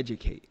 to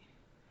educate.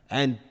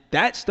 And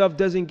that stuff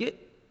doesn't get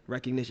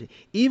recognition.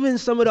 Even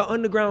some of the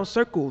underground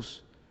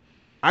circles,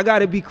 I got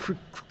to be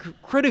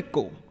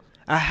critical.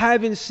 I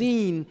haven't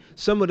seen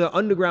some of the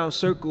underground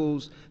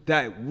circles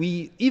that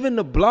even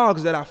the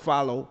blogs that I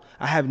follow,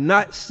 I have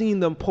not seen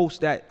them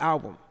post that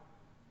album.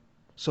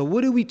 So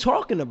what are we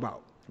talking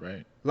about?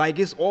 Right. Like,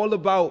 it's all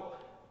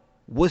about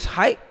what's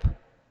hype.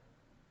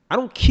 I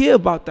don't care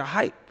about the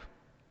hype.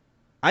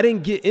 I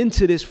didn't get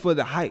into this for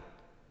the hype.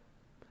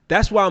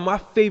 That's why my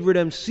favorite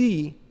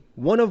MC,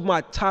 one of my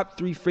top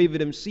 3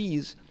 favorite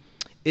MCs,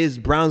 is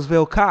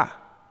Brownsville Kai.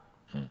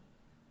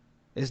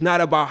 It's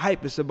not about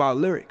hype, it's about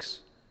lyrics.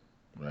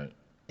 Right.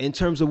 In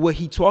terms of what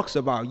he talks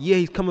about. Yeah,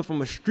 he's coming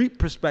from a street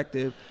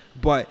perspective,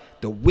 but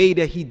the way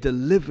that he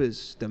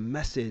delivers the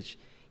message,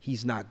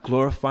 he's not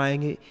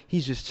glorifying it.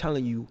 He's just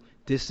telling you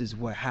this is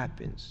what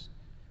happens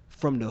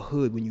from the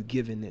hood when you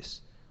given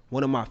this.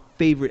 One of my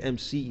favorite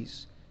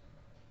MCs,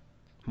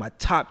 my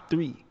top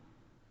 3.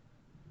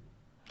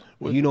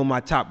 Well, you know my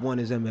top 1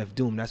 is MF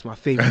Doom. That's my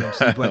favorite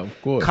MC. But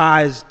of course.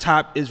 Kai's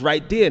top is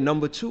right there,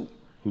 number 2.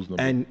 Who's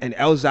number? And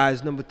Elzhi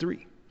is number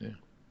 3. Yeah.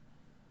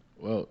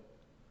 Well,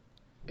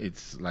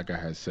 it's like I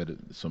had said it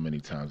so many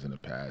times in the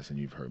past, and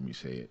you've heard me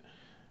say it.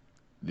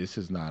 This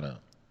is not an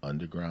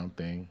underground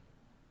thing.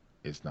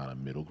 It's not a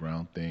middle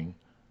ground thing.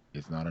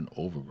 It's not an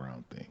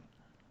overground thing.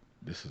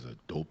 This is a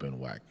dope and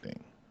whack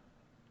thing.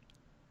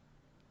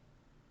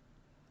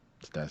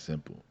 It's that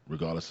simple.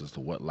 Regardless as to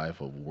what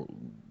life of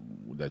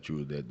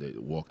that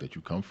walk that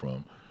you come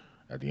from,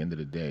 at the end of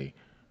the day,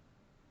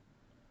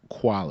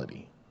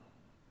 quality.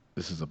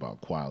 This is about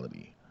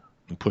quality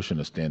and pushing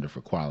a standard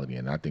for quality,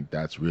 and I think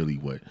that's really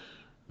what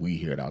we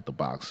here at Out the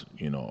Box,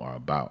 are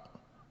about,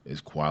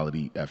 is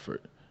quality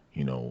effort.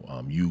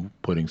 You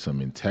putting some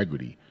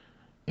integrity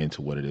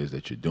into what it is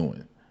that you're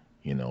doing,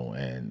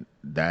 and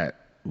that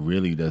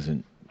really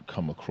doesn't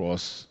come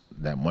across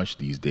that much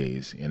these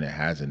days, and it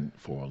hasn't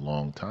for a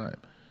long time,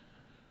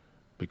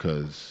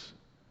 because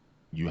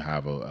you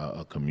have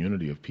a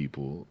community of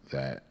people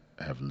that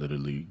have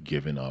literally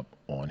given up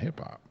on hip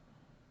hop.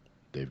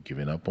 They've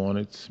given up on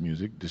its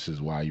music. This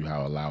is why you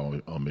allow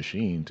a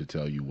machine to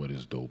tell you what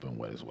is dope and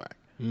what is whack.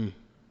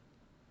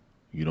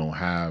 You don't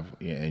have,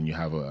 and you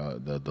have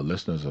the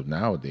listeners of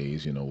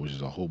nowadays, which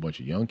is a whole bunch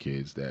of young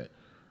kids that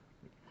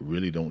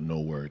really don't know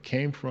where it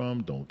came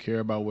from, don't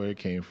care about where it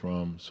came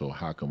from, so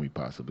how can we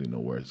possibly know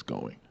where it's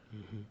going?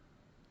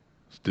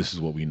 This is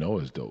what we know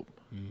is dope,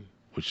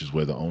 which is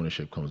where the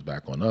ownership comes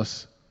back on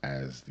us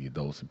as the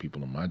adults and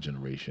people in my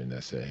generation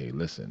that say, hey,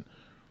 listen,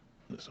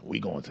 we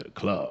going to the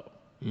club.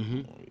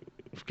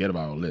 Forget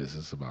about all this.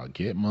 It's about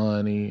get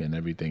money and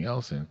everything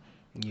else, and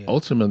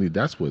ultimately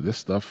that's where this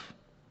stuff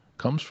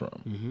comes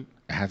from.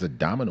 It has a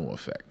domino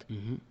effect,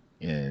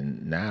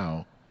 and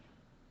now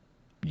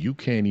you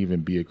can't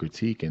even be a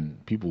critique,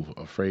 and people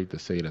are afraid to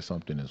say that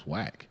something is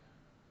whack.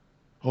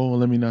 Oh,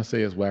 let me not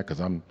say it's whack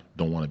because I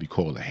don't want to be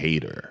called a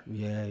hater.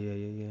 Yeah.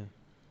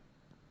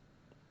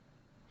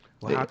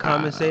 Well, how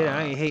Common say that?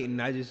 I ain't hating.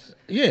 I just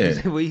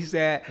what he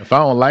said. If I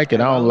don't like it,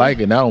 I don't like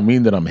it. And I don't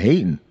mean that I'm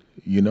hating.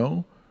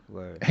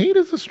 Word. Hate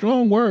is a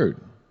strong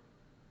word.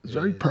 It's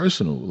very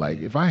personal. Like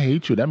if I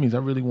hate you, that means I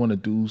really want to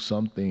do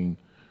something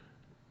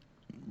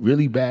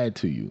really bad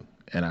to you,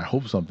 and I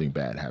hope something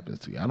bad happens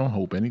to you. I don't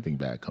hope anything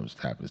bad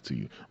happens to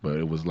you. But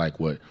it was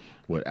like what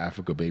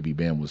Africa Baby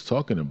Bam was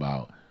talking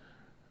about.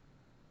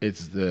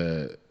 It's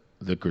the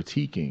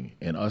critiquing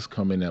and us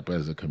coming up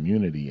as a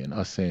community and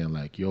us saying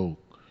like, yo,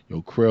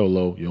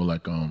 Krello,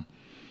 like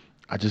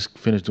I just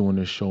finished doing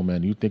this show,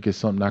 man. You think it's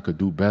something I could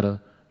do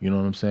better? You know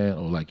what I'm saying?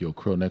 Or like, yo,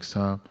 Krill, next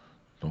time,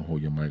 don't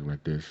hold your mic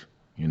like this.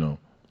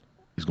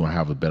 It's gonna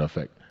have a better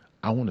effect.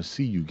 I want to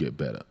see you get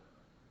better.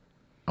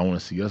 I want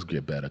to see us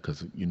get better,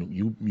 because you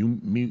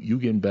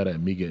getting better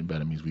and me getting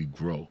better means we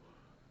grow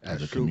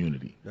as a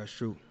community. That's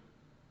true.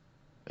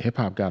 Hip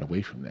hop got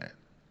away from that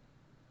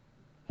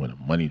when the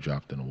money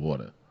dropped in the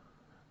water.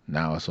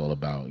 Now it's all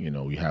about,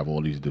 you have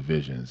all these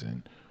divisions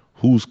and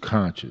who's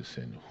conscious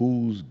and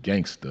who's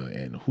gangster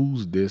and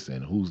who's this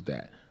and who's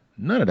that.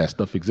 None of that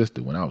stuff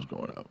existed when I was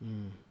growing up.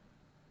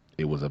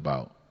 It was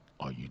about,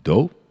 are you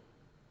dope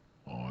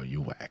or are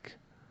you whack?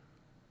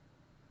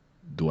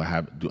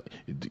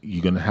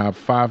 You gonna have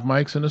 5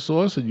 mics in the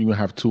source, or you gonna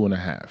have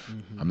 2.5?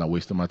 I'm not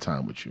wasting my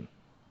time with you.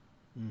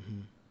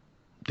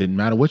 Didn't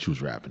matter what you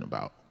was rapping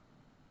about.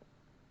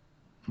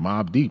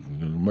 Mobb Deep,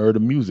 Murder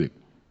Music,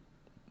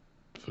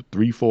 for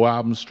 3-4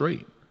 albums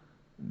straight.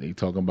 They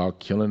talking about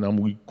killing them,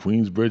 we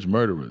Queensbridge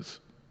murderers.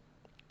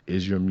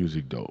 Is your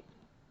music dope?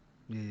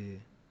 Yeah.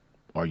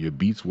 Are your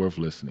beats worth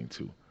listening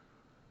to?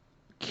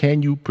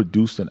 Can you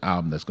produce an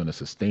album that's going to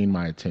sustain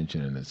my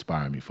attention and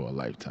inspire me for a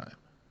lifetime?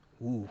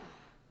 Ooh.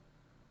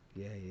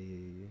 Yeah.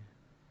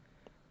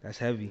 That's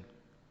heavy.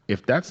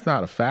 If that's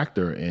not a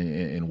factor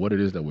in what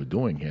it is that we're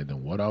doing here,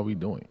 then what are we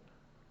doing?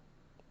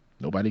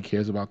 Nobody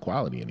cares about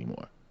quality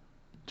anymore.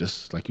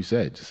 Just like you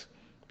said, just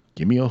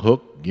give me a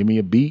hook, give me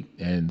a beat,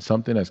 and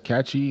something that's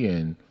catchy,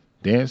 and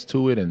dance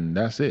to it, and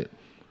that's it.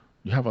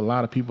 You have a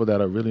lot of people that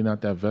are really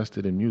not that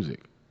vested in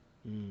music.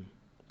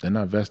 They're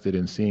not vested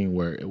in seeing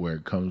where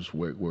it comes,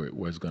 where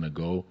it's going to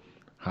go,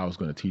 how it's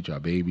going to teach our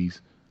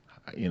babies.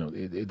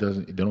 It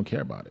doesn't. They don't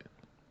care about it.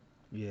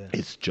 Yeah.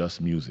 It's just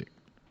music.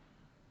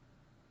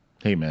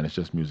 Hey man, it's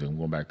just music. I'm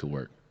going back to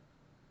work.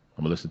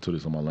 I'm gonna listen to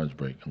this on my lunch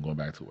break. I'm going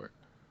back to work.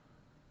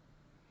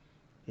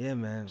 Yeah,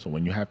 man. So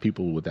when you have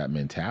people with that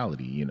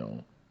mentality,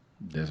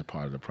 there's a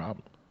part of the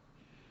problem.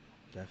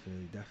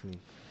 Definitely.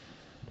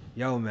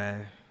 Yo,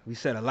 man, we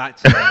said a lot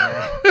today,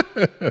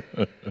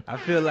 man. I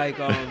feel like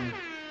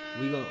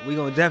we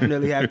gonna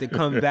definitely have to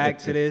come back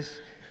to this.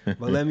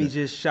 But let me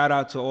just shout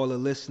out to all the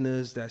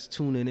listeners that's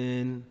tuning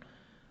in.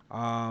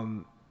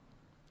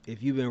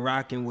 If you've been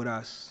rocking with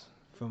us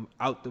from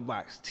Out the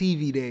Box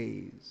TV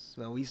days,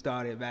 when we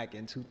started back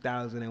in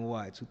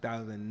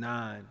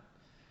 2009,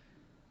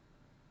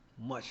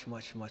 much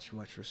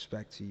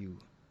respect to you.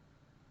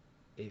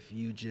 If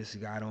you just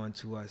got on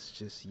to us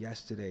just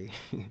yesterday,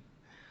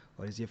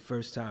 or it's your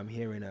first time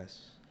hearing us,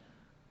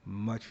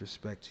 much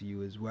respect to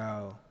you as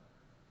well.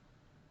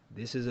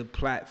 This is a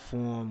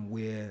platform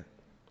where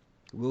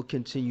we'll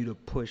continue to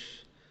push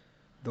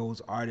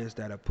those artists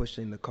that are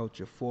pushing the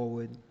culture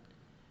forward.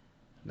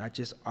 Not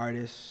just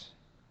artists,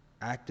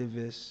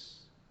 activists,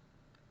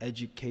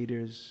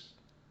 educators,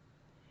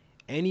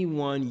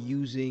 anyone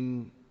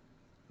using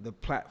the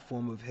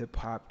platform of hip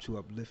hop to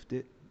uplift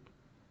it.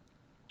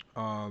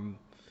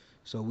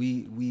 So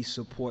we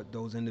support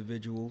those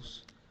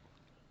individuals.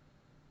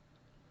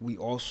 We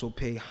also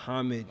pay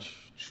homage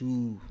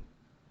to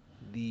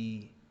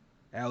the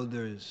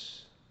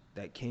elders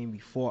that came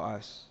before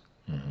us,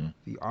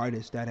 the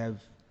artists that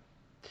have,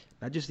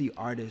 not just the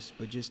artists,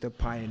 but just the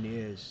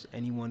pioneers,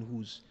 anyone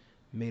who's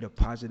made a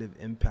positive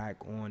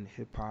impact on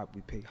hip hop.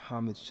 We pay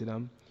homage to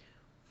them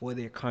for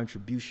their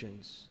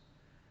contributions.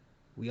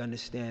 We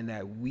understand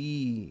that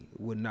we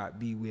would not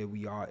be where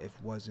we are if it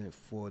wasn't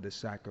for the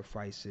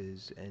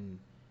sacrifices and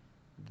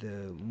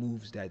the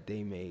moves that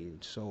they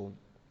made. So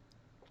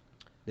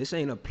this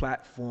ain't a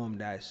platform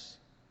that's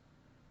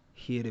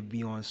here to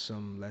be on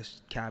some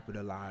let's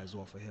capitalize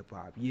off of hip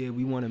hop. Yeah,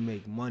 we want to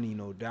make money,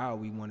 no doubt.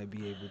 We want to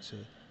be able to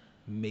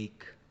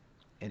make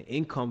an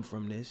income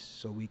from this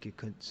so we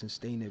could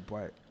sustain it.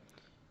 But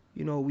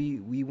you know,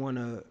 we want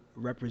to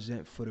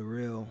represent for the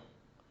real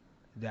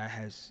that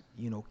has,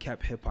 you know,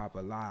 kept hip hop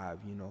alive,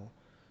 you know.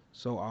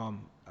 So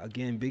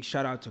again, big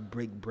shout out to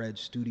Break Bread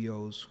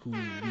Studios, who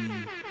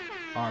we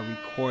are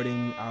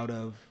recording out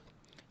of.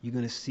 You're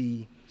gonna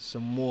see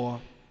some more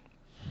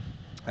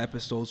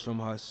episodes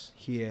from us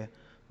here,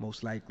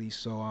 most likely.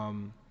 So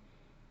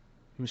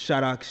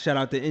shout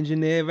out the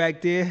engineer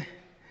back there.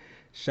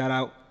 Shout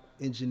out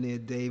Engineer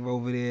Dave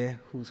over there,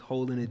 who's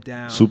holding it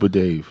down. Super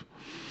Dave.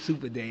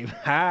 Super Dave.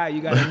 Hi, you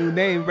got a new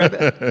name,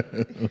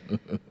 brother.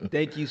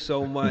 Thank you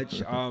so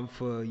much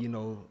for, you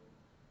know,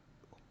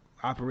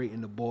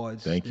 operating the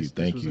boards. Thank you.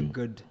 This was a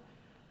good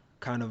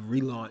kind of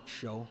relaunch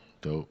show.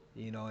 Dope.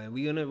 You know, and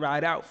we're gonna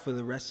ride out for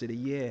the rest of the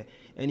year.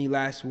 Any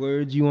last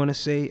words you want to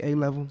say,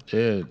 A-Level?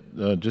 Yeah,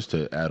 just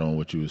to add on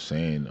what you were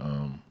saying,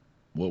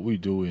 what we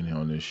do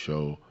on this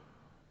show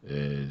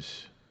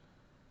is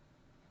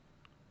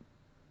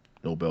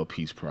Nobel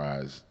Peace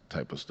Prize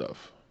type of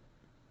stuff.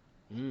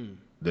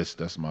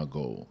 That's my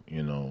goal,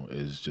 you know,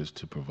 is just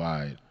to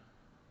provide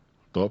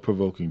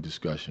thought-provoking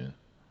discussion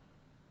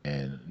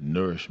and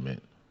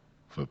nourishment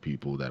for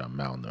people that are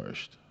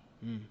malnourished,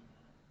 and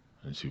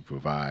to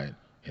provide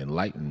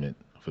enlightenment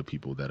for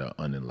people that are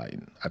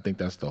unenlightened. I think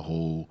that's the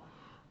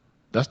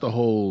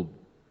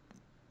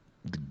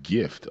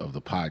gift of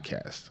the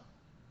podcast,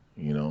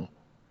 you know,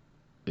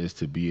 is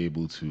to be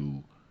able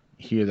to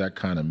hear that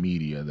kind of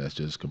media that's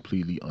just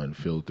completely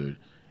unfiltered,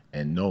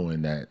 and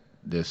knowing that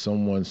there's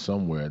someone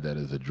somewhere that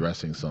is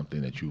addressing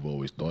something that you've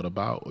always thought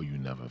about or you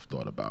never have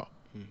thought about.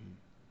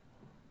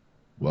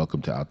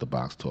 Welcome to Out the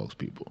Box Talks,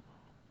 people,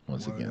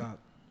 once Word again. up.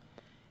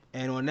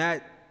 And on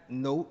that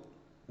note,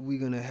 we're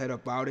going to head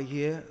up out of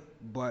here,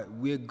 but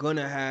we're going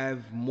to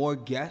have more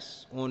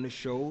guests on the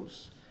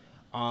shows.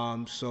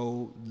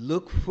 So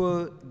look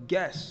for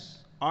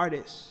guests,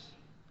 artists,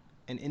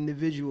 and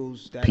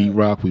individuals that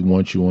P-Rock, we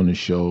want you on the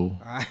show.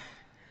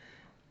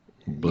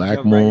 Black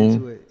jump Moon, right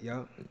into it.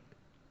 Yep.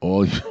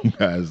 all you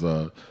guys,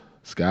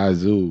 Sky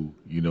Zoo,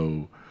 you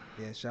know,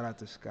 Yeah, shout out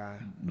to Sky.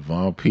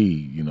 Von P,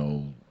 you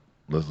know,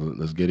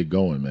 let's get it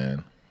going,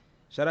 man.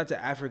 Shout out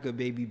to Africa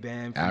Baby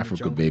Bam from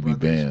Africa the Jungle Baby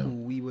Brothers, Bam. who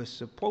we were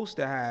supposed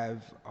to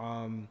have.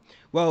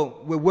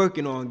 Well, we're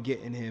working on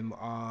getting him,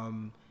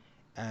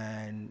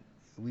 and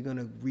we're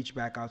gonna reach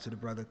back out to the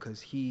brother because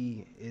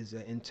he is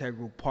an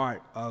integral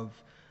part of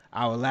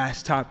our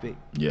last topic.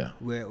 Yeah.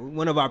 Where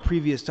one of our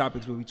previous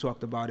topics where we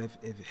talked about if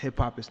hip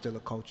hop is still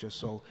a culture.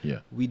 So Yeah.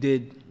 we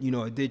did, you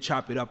know,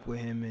 chop it up with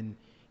him, and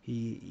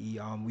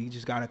we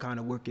just gotta kind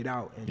of work it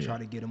out and try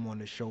to get him on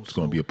the show. It's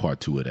going to be a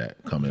part 2 of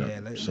that coming Yeah,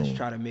 up let's soon.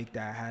 try to make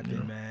that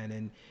happen, man.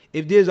 And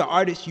if there's an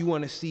artist you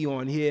want to see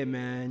on here,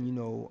 man, you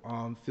know,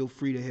 feel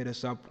free to hit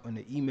us up on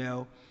the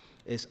email.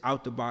 It's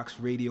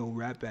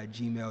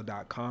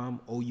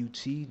outtheboxradiorep@gmail.com,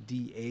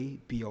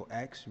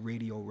 OUTDABOX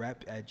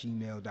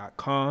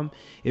radiorep@gmail.com.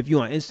 If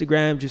you're on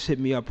Instagram, just hit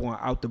me up on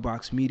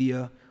Outthebox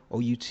Media,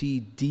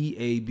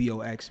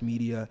 OUTDABOX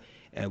Media,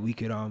 and we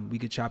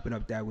could chop it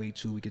up that way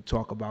too. We could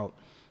talk about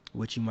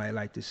what you might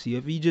like to see.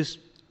 If you just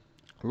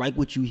like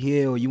what you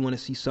hear, or you want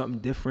to see something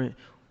different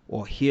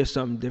or hear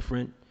something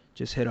different,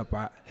 just hit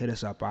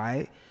us up, all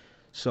right?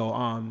 So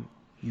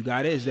you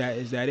got it? Is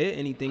that it?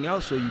 Anything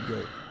else, or you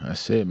good?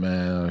 That's it,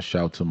 man.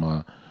 Shout to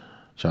my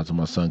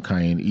son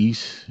Cayenne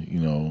East, you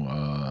know,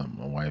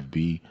 my wife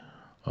B,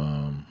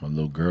 my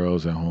little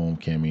girls at home,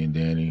 Cammy and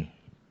Danny.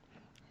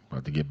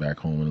 About to get back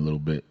home in a little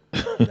bit.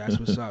 That's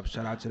what's up.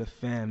 Shout out to the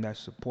fam that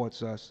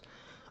supports us.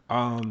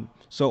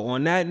 So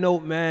on that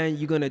note, man,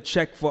 you're gonna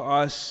check for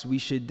us. We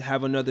should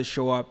have another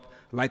show up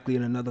likely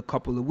in another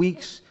couple of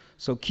weeks.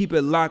 So keep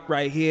it locked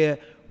right here.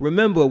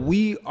 Remember,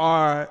 we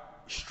are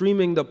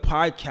streaming the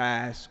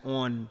podcast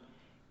on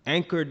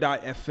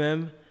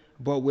Anchor.fm,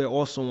 but we're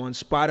also on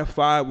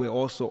Spotify. We're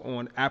also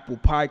on Apple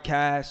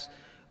Podcasts.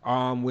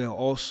 We're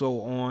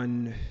also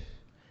on,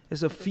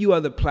 there's a few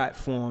other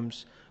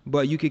platforms,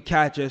 but you could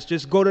catch us.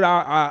 Just go to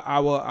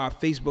our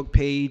Facebook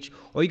page,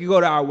 or you can go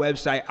to our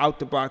website,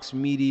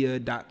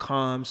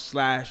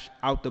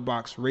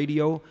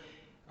 outtheboxmedia.com/outtheboxradio.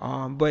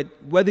 But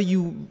whether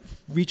you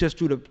reach us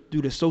through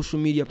the social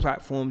media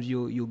platforms,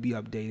 you'll be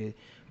updated.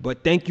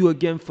 But thank you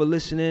again for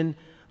listening.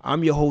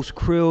 I'm your host,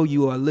 Krill.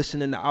 You are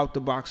listening to Out the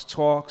Box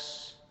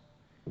Talks.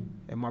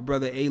 And my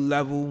brother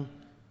A-Level.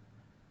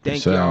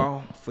 Thank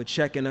y'all for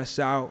checking us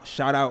out.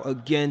 Shout out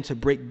again to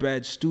Break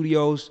Bread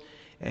Studios.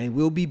 And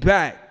we'll be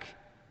back.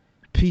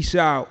 Peace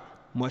out.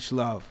 Much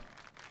love.